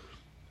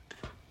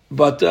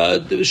 But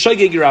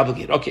shaygeg, you're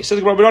obligated. Okay, so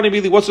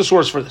what's the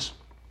source for this?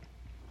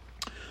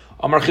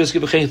 Amar Chizki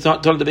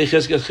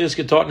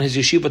taught in his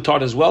yeshiva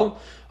taught as well.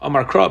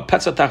 Amar Kra,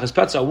 petza tachas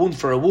petza, a wound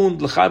for a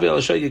wound. L'chavi al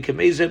shaygeg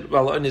kemezid,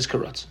 while in his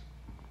karatz.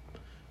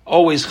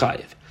 Always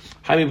chayiv.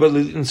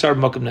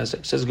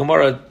 Says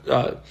Gemara,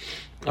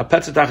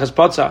 Petzatachas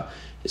Patza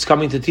is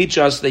coming to teach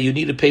us that you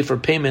need to pay for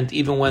payment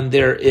even when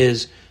there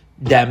is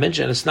damage,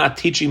 and it's not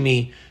teaching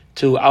me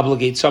to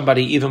obligate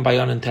somebody even by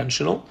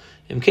unintentional.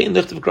 It could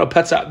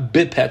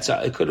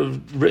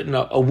have written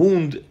a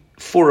wound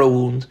for a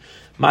wound.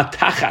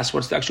 Matachas,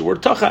 what's the actual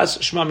word? Tachas,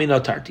 Shma Mina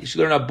Tarti. So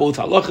you learn out both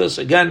halachas.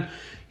 Again,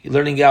 you're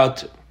learning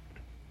out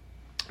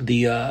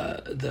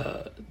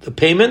the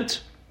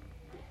payment.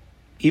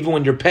 Even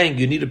when you're paying,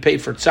 you need to pay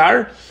for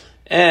tsar,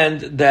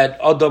 and that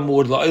adam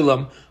muad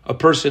la'ilam, a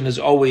person is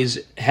always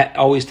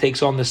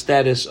takes on the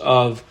status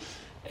of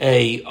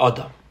a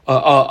adam,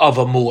 of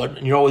a muad,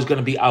 and you're always going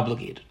to be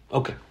obligated.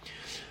 Okay.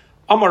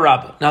 Amar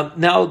Rabba.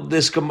 Now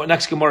this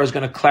next Gemara is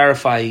going to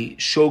clarify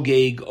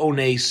shogeg,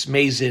 ones,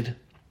 mazid,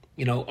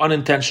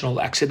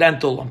 unintentional,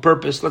 accidental, on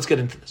purpose. Let's get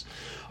into this.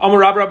 Amar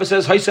Rabba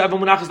says, the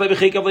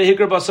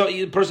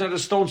person had a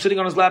stone sitting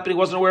on his lap and he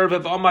wasn't aware of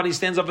it. Amar, he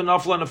stands up in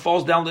nafla and it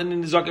falls down.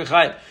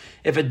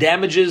 If it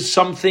damages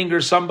something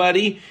or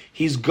somebody,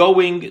 he's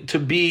going to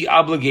be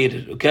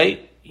obligated.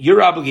 Okay?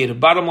 You're obligated.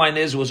 Bottom line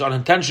is, it was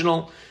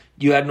unintentional.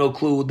 You had no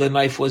clue the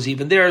knife was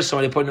even there.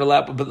 Somebody put it in your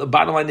lap. But the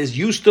bottom line is,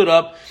 you stood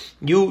up.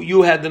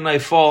 You had the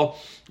knife fall.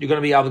 You're going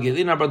to be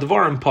obligated. But the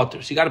Varim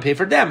Potter. So you got to pay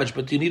for damage,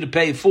 but you need to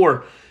pay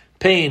for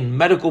pain,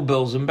 medical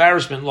bills,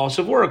 embarrassment, loss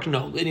of work.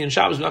 No. Indian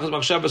Shabbos, and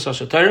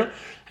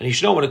you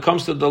should know when it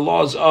comes to the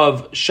laws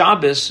of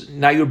Shabbos,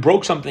 now you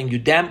broke something, you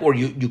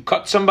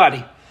cut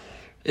somebody.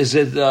 Is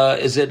it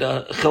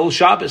a Chil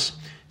Shabbos? It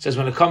says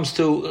when it comes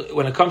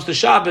to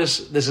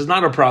Shabbos, this is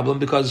not a problem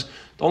because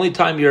the only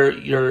time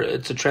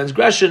it's a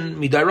transgression,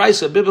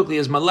 midaraisa, biblically,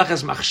 is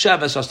maleches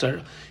machshavas aster.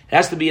 It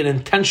has to be an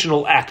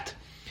intentional act.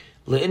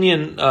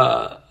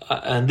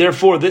 And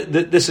therefore,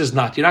 this is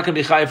not. You're not going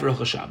to be chayav for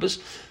Hilchos Shabbos.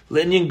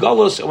 Le'inyan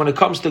galus, and when it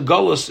comes to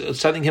galus,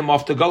 sending him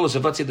off to galus,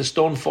 if let's say the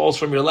stone falls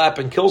from your lap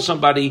and kills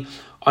somebody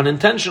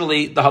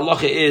unintentionally, the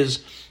halacha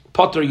is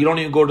potter. You don't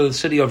even go to the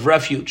city of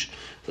refuge.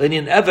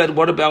 Le'inyan eved,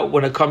 what about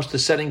when it comes to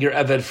setting your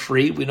eved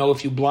free? We know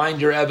if you blind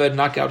your eved,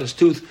 knock out his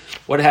tooth,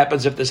 what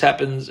happens if this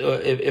happens?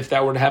 If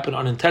that were to happen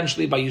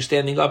unintentionally by you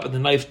standing up and the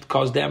knife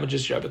caused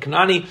damages to Rabbi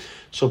Kanani?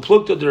 So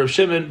plukta the Rav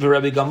Shimon,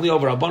 Rabbi Gamliel,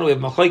 Rabban, we have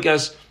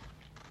machlekes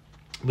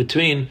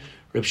between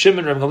Reb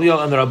Shimon, Reb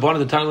Gamliel, and the Rabban,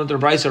 the time of the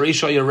Brayso,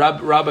 Risha, your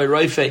Rabbi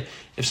Roife.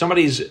 If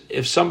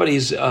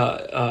somebody's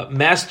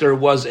master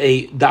was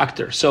a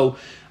doctor, so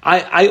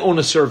I own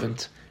a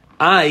servant.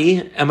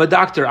 I am a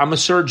doctor. I'm a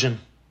surgeon.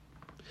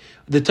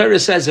 The Torah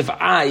says if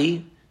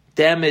I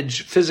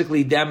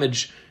physically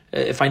damage,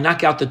 if I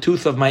knock out the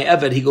tooth of my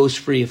eved, he goes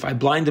free. If I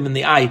blind him in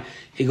the eye,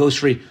 he goes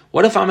free.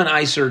 What if I'm an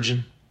eye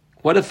surgeon?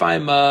 What if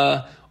I'm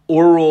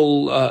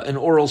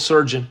oral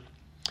surgeon.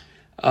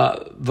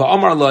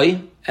 Va'amar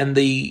loy, and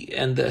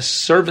the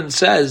servant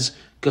says,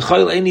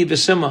 "K'chayil eini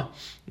v'sima."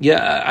 Yeah,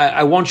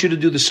 I want you to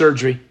do the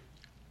surgery.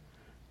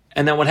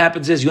 And then what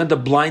happens is you end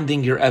up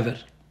blinding your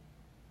eved.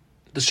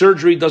 The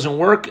surgery doesn't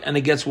work, and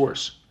it gets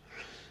worse.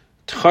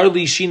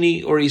 Tcharli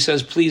shini, or he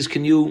says, "Please,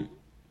 can you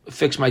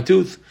fix my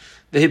tooth?"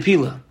 The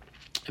hipila,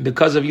 and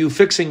because of you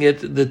fixing it,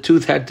 the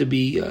tooth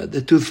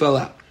fell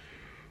out.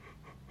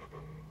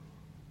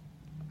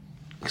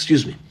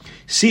 Excuse me.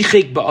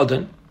 Sichik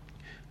ba'adan,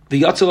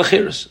 the yatzel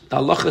acheres. The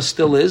halacha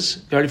still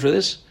is, ready for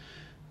this?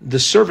 The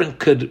servant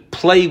could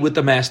play with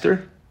the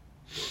master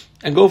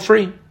and go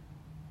free.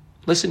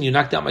 Listen, you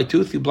knocked out my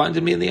tooth, you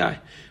blinded me in the eye.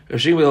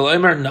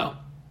 No,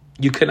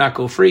 you cannot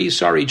go free.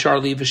 Sorry,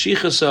 Charlie.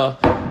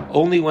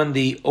 Only when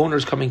the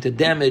owner's coming to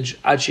damage,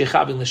 when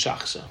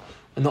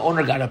the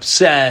owner got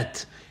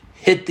upset,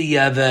 hit the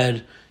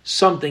eved,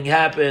 something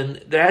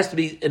happened, there has to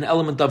be an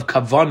element of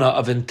kavana,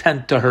 of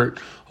intent to hurt.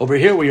 Over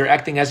here, where you're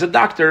acting as a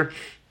doctor,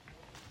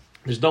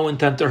 there's no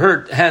intent to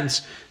hurt.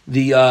 Hence,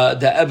 the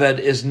eved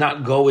is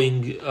not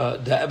going.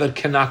 The eved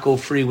cannot go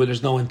free where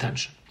there's no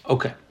intention.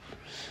 Okay,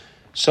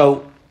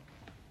 so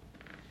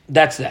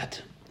that's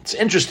that. It's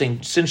interesting.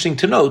 It's interesting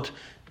to note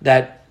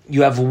that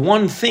you have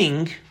one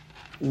thing,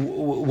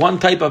 one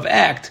type of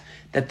act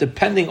that,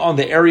 depending on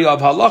the area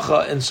of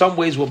halacha, in some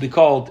ways will be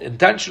called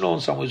intentional, in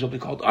some ways will be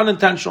called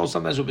unintentional,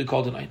 sometimes will be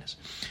called an einus.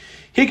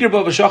 Hikir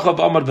Bava Shachav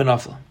Amar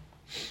Benafla.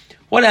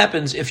 What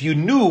happens if you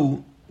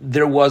knew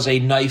there was a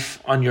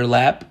knife on your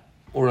lap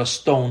or a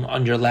stone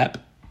on your lap,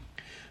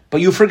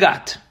 but you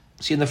forgot?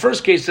 See, in the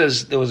first case,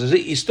 says there was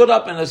he stood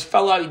up and it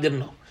fell out. You didn't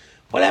know.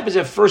 What happens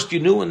if first you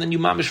knew and then you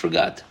mamish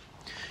forgot,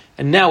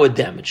 and now it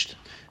damaged?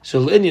 So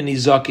l'inyan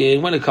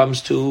izakin, when it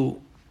comes to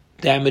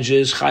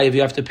damages, chayiv,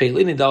 you have to pay.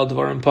 L'inyan dal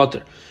devar and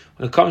potter.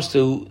 When it comes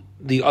to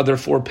the other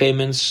four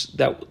payments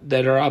that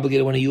are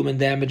obligated when a human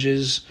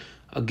damages,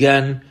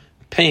 again,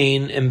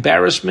 pain,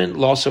 embarrassment,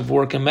 loss of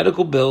work, and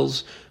medical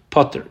bills,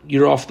 potter,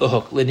 you're off the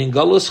hook. L'inyan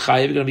galus,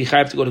 chayiv, you're going to be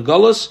chayiv to go to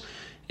galus,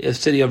 a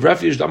city of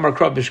refuge. Damar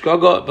krab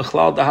bishgaga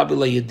b'chlal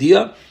dahabila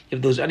yediyah.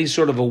 If there's any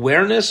sort of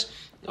awareness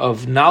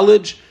of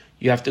knowledge,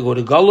 you have to go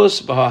to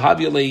galus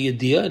b'hahavila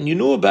yediyah, and you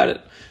knew about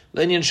it.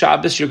 L'inyan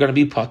Shabbos, you're going to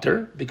be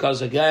potter,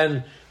 because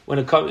again, when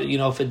it comes,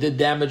 if it did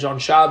damage on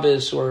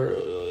Shabbos, or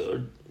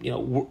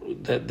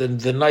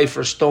the knife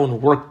or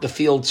stone worked the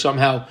field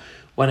somehow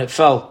when it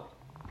fell,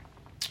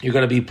 you're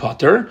going to be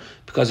potter,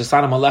 because it's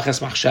not a maleches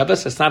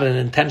machshavas, it's not an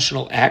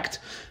intentional act.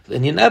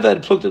 L'inyan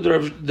eved, plukta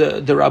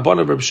the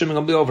rabbanon, Reb Shimon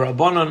Gamliel over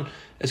rabbanon,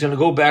 is going to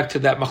go back to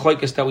that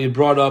machlokes that we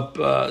brought up,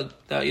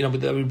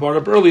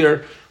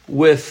 earlier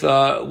with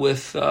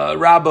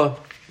Rabbah.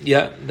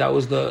 Yeah, that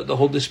was the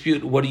whole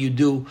dispute. What do you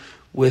do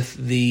with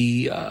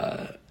the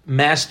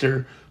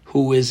master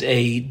who is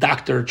a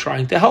doctor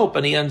trying to help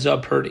and he ends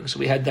up hurting? So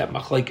we had that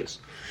machlekes.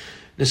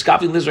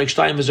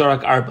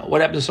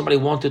 What happens if somebody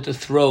wanted to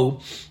throw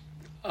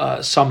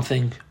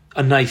something,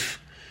 a knife?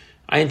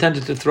 I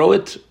intended to throw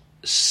it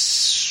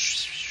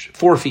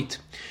 4 feet,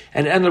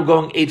 and it ended up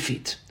going 8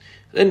 feet.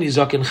 Then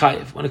nizakin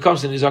chayiv. When it comes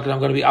to nizakin, I'm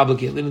going to be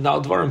obligated.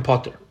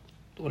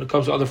 When it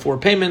comes to other four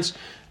payments,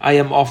 I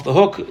am off the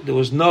hook. There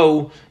was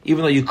no,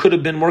 even though you could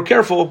have been more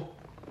careful,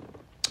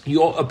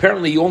 you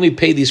only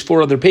pay these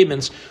four other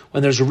payments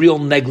when there's real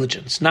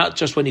negligence, not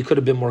just when you could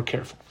have been more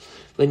careful.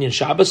 L'inyan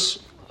Shabbos,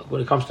 when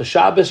it comes to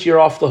Shabbos, you're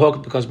off the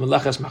hook because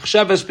meleches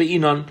machshavas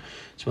be'inon.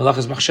 It's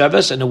meleches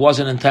machshavas, and it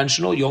wasn't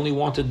intentional. You only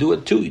wanted to do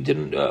it 2. You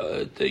didn't,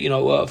 you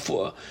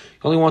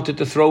only wanted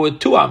to throw it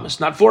 2 amos,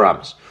 not 4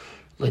 amos.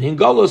 L'inyan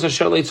Golos,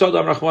 Asher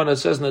Leitzodam Rachman, it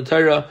says in the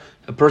Torah,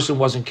 a person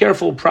wasn't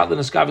careful, Pratlin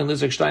Eskavin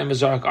Lizak Shtayim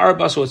Mizarak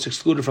Arba, so it's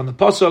excluded from the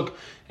Pasuk,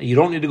 and you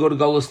don't need to go to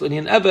Golos.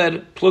 L'inyan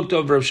Eved, Plukt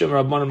over Rav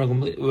Shimon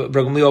Rabban,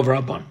 Regumli over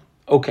Rabban.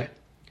 Okay,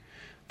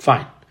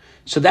 fine.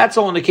 So that's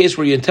all in the case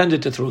where you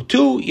intended to throw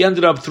 2, you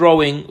ended up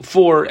throwing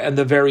 4, and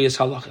the various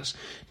halachas.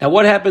 Now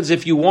what happens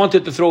if you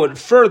wanted to throw it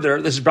further?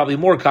 This is probably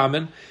more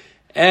common,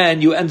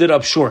 and you ended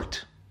up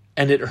short,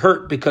 and it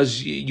hurt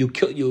because you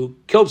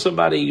killed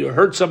somebody, you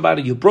hurt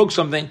somebody, you broke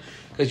something,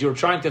 because you were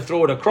trying to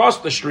throw it across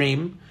the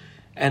stream,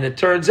 and it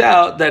turns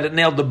out that it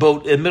nailed the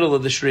boat in the middle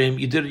of the stream.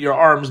 You did your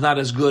arms not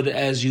as good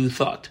as you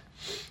thought.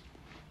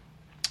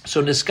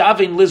 So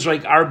niskavin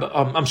lizraik arba.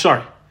 I'm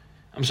sorry.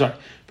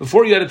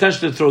 Before you had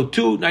intention to throw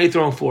 2, now you're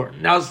throwing 4.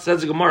 Now it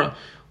says the Gemara,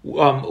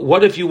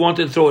 what if you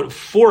wanted to throw it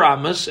 4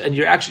 amos and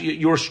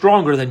you're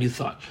stronger than you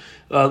thought?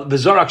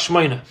 Bezarak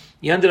shmeina.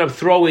 You ended up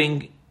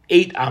throwing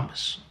 8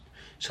 amos.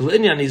 So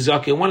l'inyan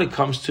nizakin, when it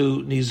comes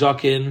to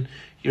nizakin,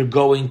 you're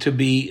going to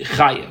be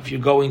chayav. You're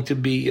going to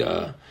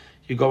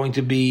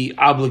be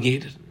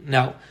obligated.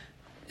 Now,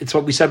 it's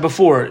what we said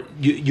before.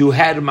 You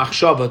had a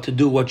machshava to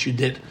do what you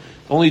did.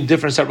 The only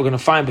difference that we're going to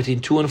find between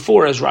 2 and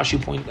 4, as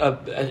Rashi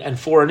and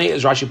 4 and 8,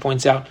 as Rashi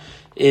points out,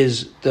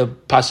 is the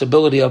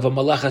possibility of a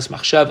maleches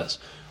machshavas,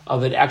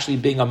 of it actually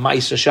being a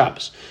ma'isa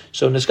Shabbos.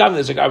 So niskavin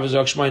is like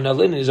avazak shmeina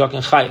lin nizak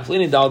and chayiv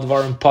lin dal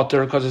dvarim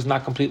potter because it's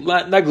not complete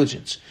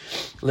negligence.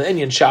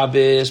 L'inyan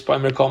Shabbos by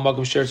merkol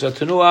makom sherza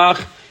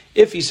tenuach.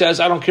 If he says,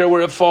 I don't care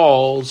where it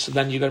falls,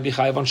 then you're going to be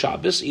chayav on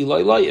Shabbos.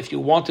 Iloi. If you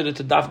wanted it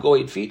to daf go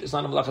 8 feet, it's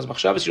not a melachas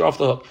b'Shabbos, you're off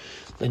the hook.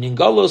 Then in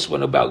Galus,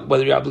 when about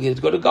whether you're obligated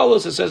to go to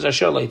Galus, it says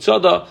Asher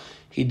Leitzada.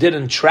 He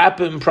didn't trap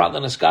him.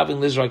 Pratlan Eskavin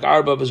Lizrak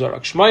Arba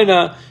B'Zorak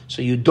Shmaina.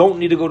 So you don't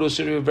need to go to a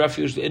city of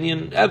refuge. The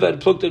Indian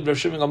Eved Plukted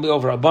V'Shiming Gamliel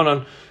over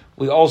Rabbanan.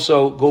 We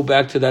also go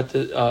back to that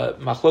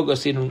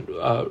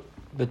machlokas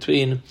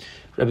between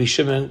Rabbi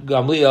Shimon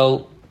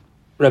Gamliel,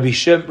 Rabbi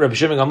Shimon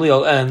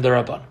Gamliel, and the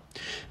Rabban.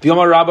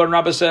 V'Yomar Rabba, and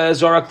Rabba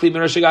says Zorak Kli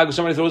Min Rishagag.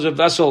 Somebody throws a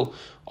vessel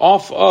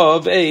off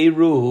of a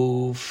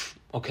roof.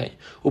 Okay.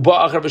 Uba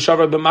Achar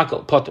B'Shavra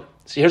B'Makal Potter.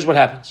 See, here's what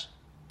happens.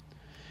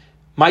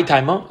 My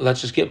timer, let's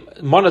just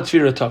get Mana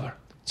Tfira Tavar.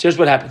 So here's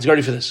what happens. Get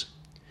ready for this.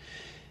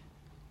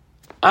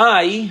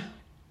 I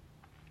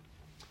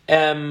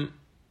am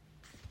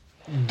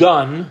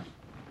done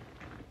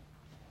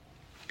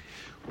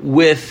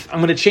with, I'm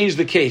going to change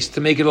the case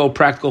to make it all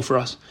practical for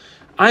us.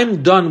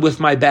 I'm done with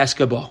my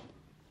basketball.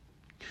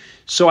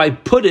 So I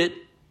put it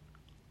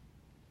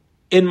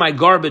in my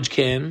garbage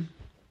can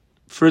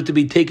for it to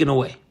be taken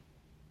away.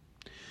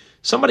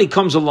 Somebody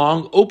comes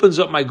along, opens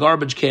up my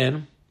garbage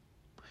can,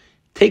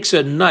 takes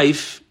a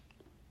knife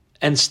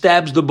and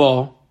stabs the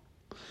ball,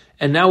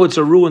 and now it's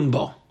a ruined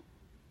ball.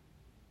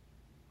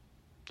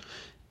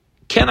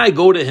 Can I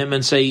go to him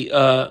and say,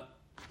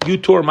 you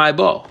tore my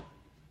ball?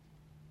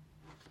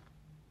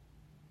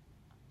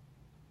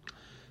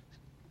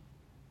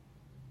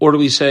 Or do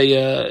we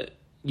say,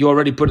 you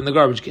already put it in the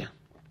garbage can?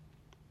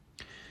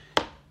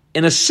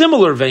 In a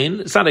similar vein,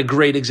 it's not a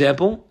great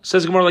example, it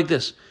says more like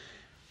this.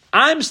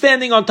 I'm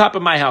standing on top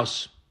of my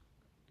house.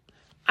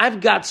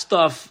 I've got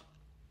stuff.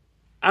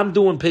 I'm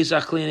doing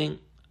Pesach cleaning.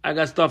 I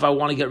got stuff I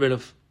want to get rid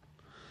of.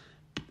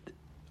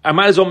 I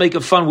might as well make it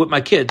fun with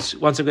my kids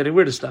once I'm getting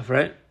rid of stuff,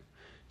 right?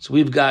 So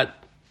we've got,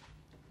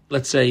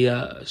 let's say,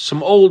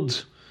 some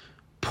old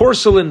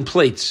porcelain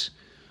plates.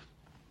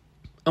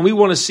 And we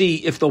want to see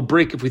if they'll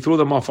break if we throw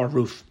them off our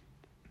roof.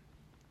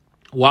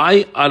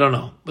 Why? I don't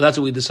know. But that's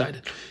what we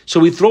decided. So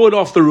we throw it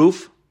off the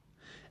roof.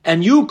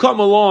 And you come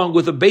along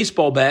with a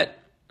baseball bat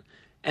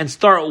and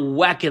start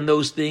whacking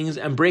those things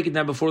and breaking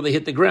them before they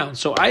hit the ground.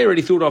 So I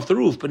already threw it off the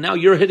roof, but now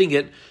you're hitting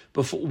it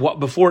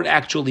before it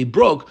actually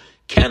broke.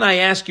 Can I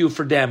ask you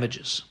for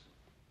damages?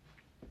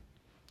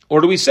 Or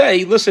do we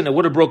say, listen, it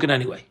would have broken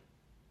anyway,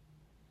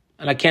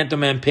 and I can't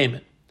demand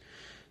payment?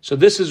 So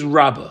this is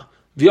Rabbah.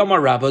 V'yamar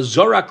Rabbah,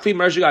 Zorak Kli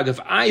Mershigag. If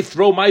I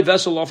throw my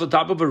vessel off the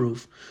top of a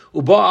roof,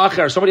 Uba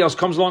Acher, somebody else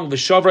comes along,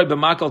 V'shavrai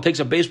b'makal,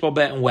 takes a baseball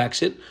bat and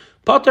whacks it,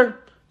 Potter.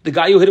 The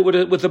guy who hit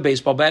it with a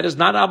baseball bat is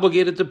not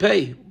obligated to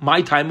pay.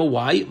 My time,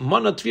 why?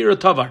 Mana tvira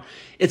tavar.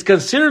 It's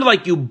considered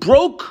like you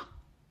broke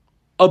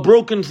a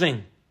broken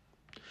thing.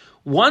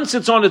 Once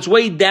it's on its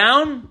way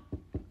down,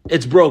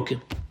 it's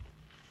broken.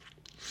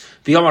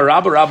 The Yomar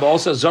Rabba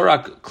also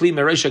Zorak Kli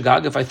Meresha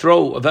Gag. If I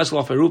throw a vessel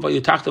off a roof,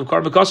 you talk to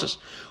Karbakosas.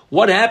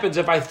 What happens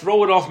if I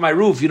throw it off my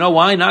roof? You know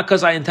why? Not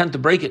because I intend to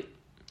break it.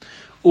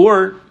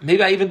 Or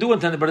maybe I even do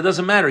intend it, but it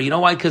doesn't matter. You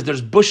know why? Because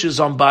there's bushes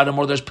on bottom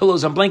or there's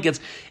pillows and blankets.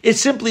 It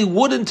simply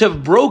wouldn't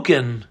have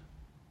broken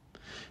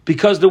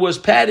because there was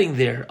padding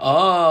there.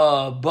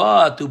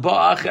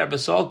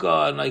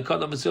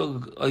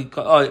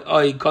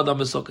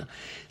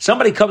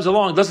 Somebody comes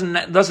along, doesn't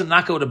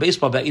knock out with a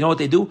baseball bat. You know what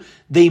they do?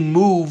 They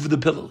move the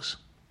pillows.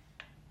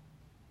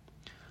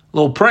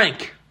 Little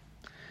prank.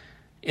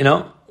 You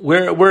know,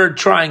 we're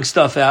trying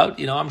stuff out.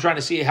 You know, I'm trying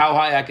to see how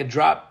high I could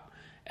drop.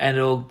 And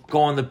it'll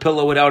go on the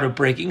pillow without it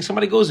breaking.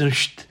 Somebody goes and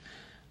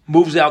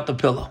moves out the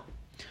pillow.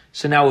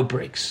 So now it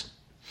breaks.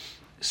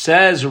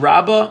 Says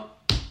Rabbah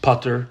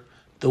Potter,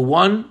 the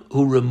one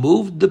who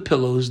removed the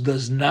pillows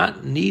does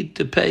not need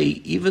to pay,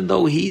 even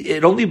though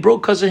it only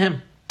broke because of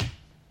him.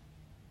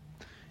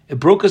 It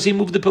broke because he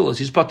moved the pillows.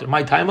 He's Potter.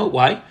 My timer,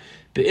 why?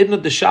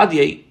 When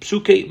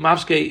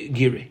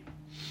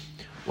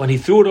he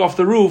threw it off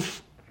the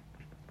roof,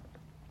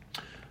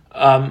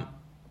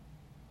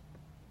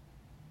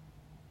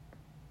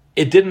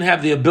 it didn't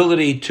have the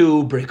ability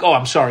to break. Oh,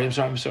 I'm sorry.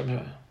 Now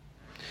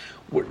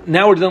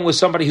we're dealing with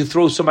somebody who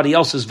throws somebody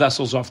else's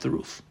vessels off the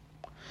roof.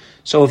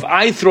 So if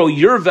I throw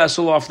your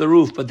vessel off the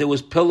roof, but there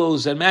was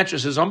pillows and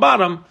mattresses on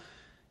bottom,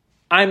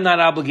 I'm not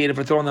obligated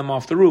for throwing them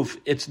off the roof.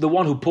 It's the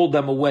one who pulled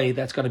them away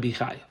that's going to be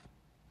chayav.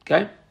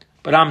 Okay?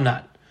 But I'm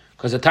not.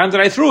 Because the time that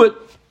I threw it,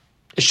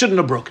 it shouldn't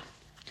have broken.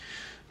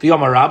 The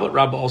Yomar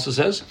Rabbah also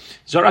says,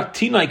 Zarak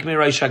tinaik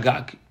mirai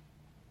shagag.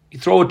 You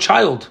throw a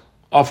child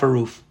off a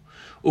roof.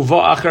 If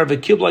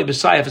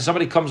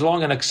somebody comes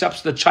along and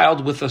accepts the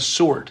child with a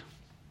sword.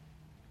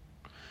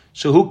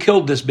 So who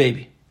killed this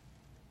baby?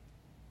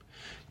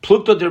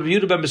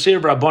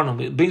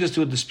 It brings us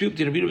to a dispute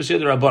between Rabbi Yudam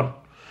and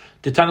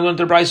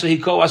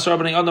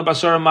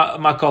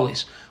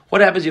Rabbanon.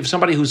 What happens if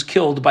somebody who's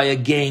killed by a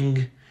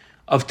gang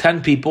of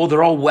 10 people,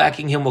 they're all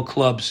whacking him with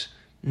clubs,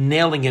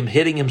 nailing him,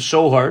 hitting him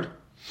so hard?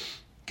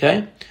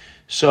 Okay?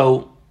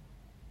 So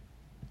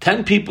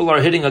 10 people are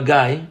hitting a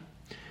guy.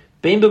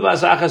 Whether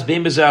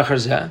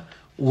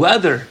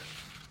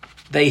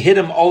they hit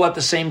him all at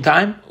the same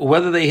time, or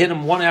whether they hit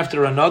him one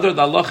after another,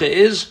 the halacha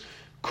is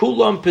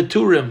Kulam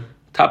Peturim,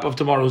 top of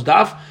tomorrow's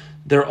daf,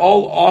 they're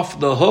all off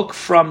the hook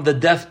from the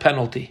death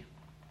penalty.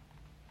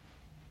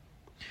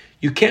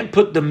 You can't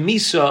put the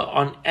misa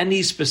on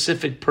any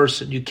specific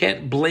person. You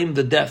can't blame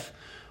the death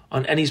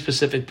on any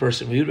specific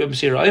person. He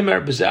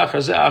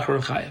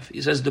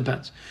says it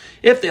depends.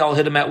 If they all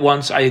hit him at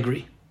once, I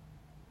agree.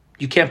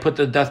 You can't put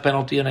the death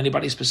penalty on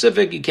anybody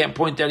specific. You can't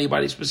point to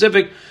anybody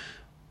specific.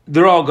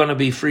 They're all going to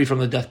be free from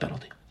the death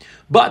penalty.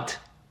 But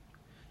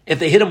if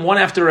they hit him one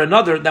after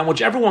another, then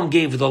whichever one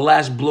gave the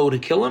last blow to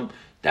kill him,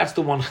 that's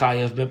the one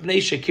chayav. Mipnei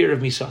shekir of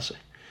misase.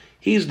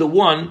 He's the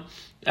one,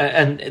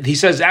 and he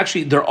says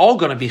actually they're all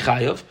going to be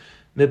chayav.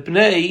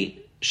 Mipnei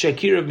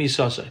shekir of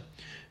misase,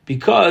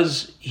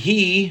 because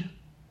he.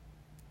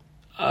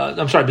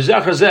 If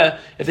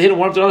they hit him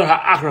one after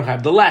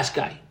another, the last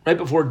guy right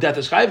before death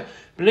is chayav.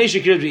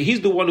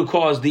 He's the one who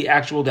caused the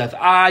actual death.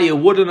 You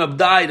wouldn't have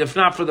died if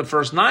not for the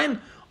first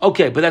 9.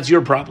 Okay, but that's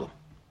your problem.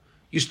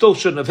 You still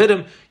shouldn't have hit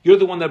him. You're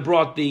the one that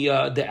brought the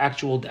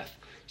actual death.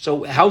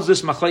 So how's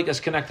this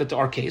machlekes connected to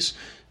our case?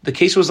 The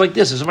case was like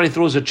this: if somebody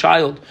throws a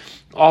child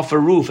off a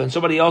roof and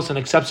somebody else and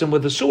accepts him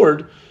with a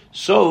sword,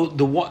 so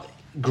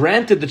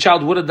granted the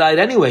child would have died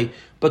anyway,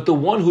 but the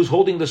one who's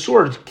holding the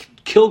sword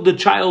killed the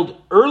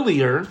child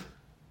earlier.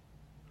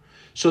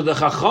 So the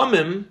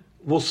chachamim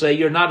will say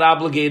you're not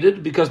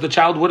obligated because the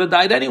child would have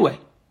died anyway.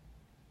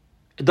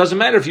 It doesn't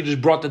matter if you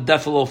just brought the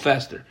death a little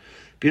faster.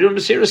 Peter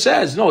Masira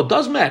says, no, it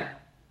does matter.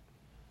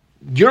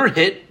 Your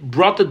hit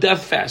brought the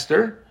death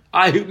faster.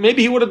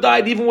 Maybe he would have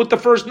died even with the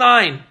first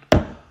 9.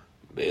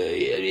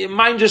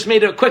 Mine just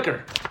made it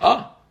quicker.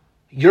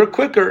 Your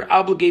quicker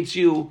obligates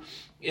you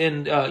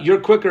in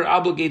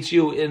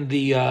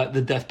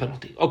the death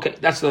penalty. Okay,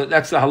 that's the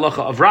halacha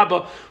of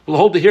Rabbah. We'll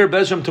hold it here.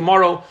 Bez Hashem,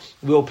 tomorrow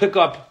we'll pick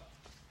up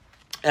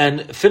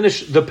and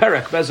finish the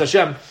perek, Bez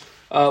Hashem,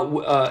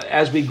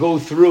 as we go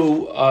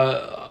through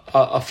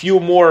a few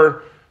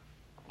more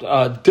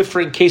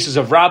different cases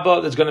of Rabbah.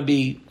 There's going to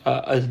be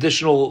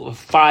additional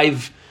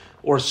 5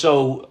 or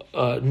so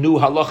new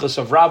halachas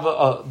of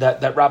Rabbah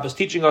that Rabbah is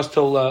teaching us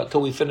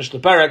till we finish the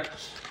perek,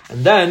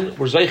 and then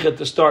we're zeichet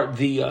to start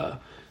the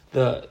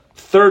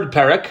third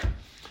perek,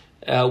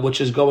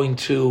 which is going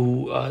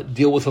to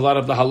deal with a lot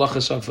of the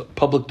halachas of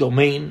public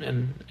domain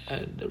and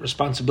the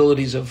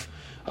responsibilities of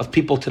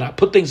people to not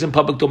put things in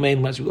public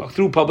domain as we walk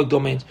through public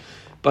domains.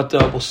 But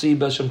we'll see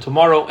Bez Hashem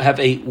tomorrow. Have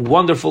a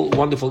wonderful,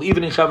 wonderful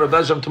evening, Chavra.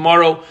 Bez Hashem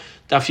tomorrow,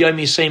 Daf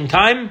Yomi, same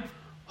time,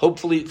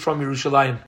 hopefully from Yerushalayim.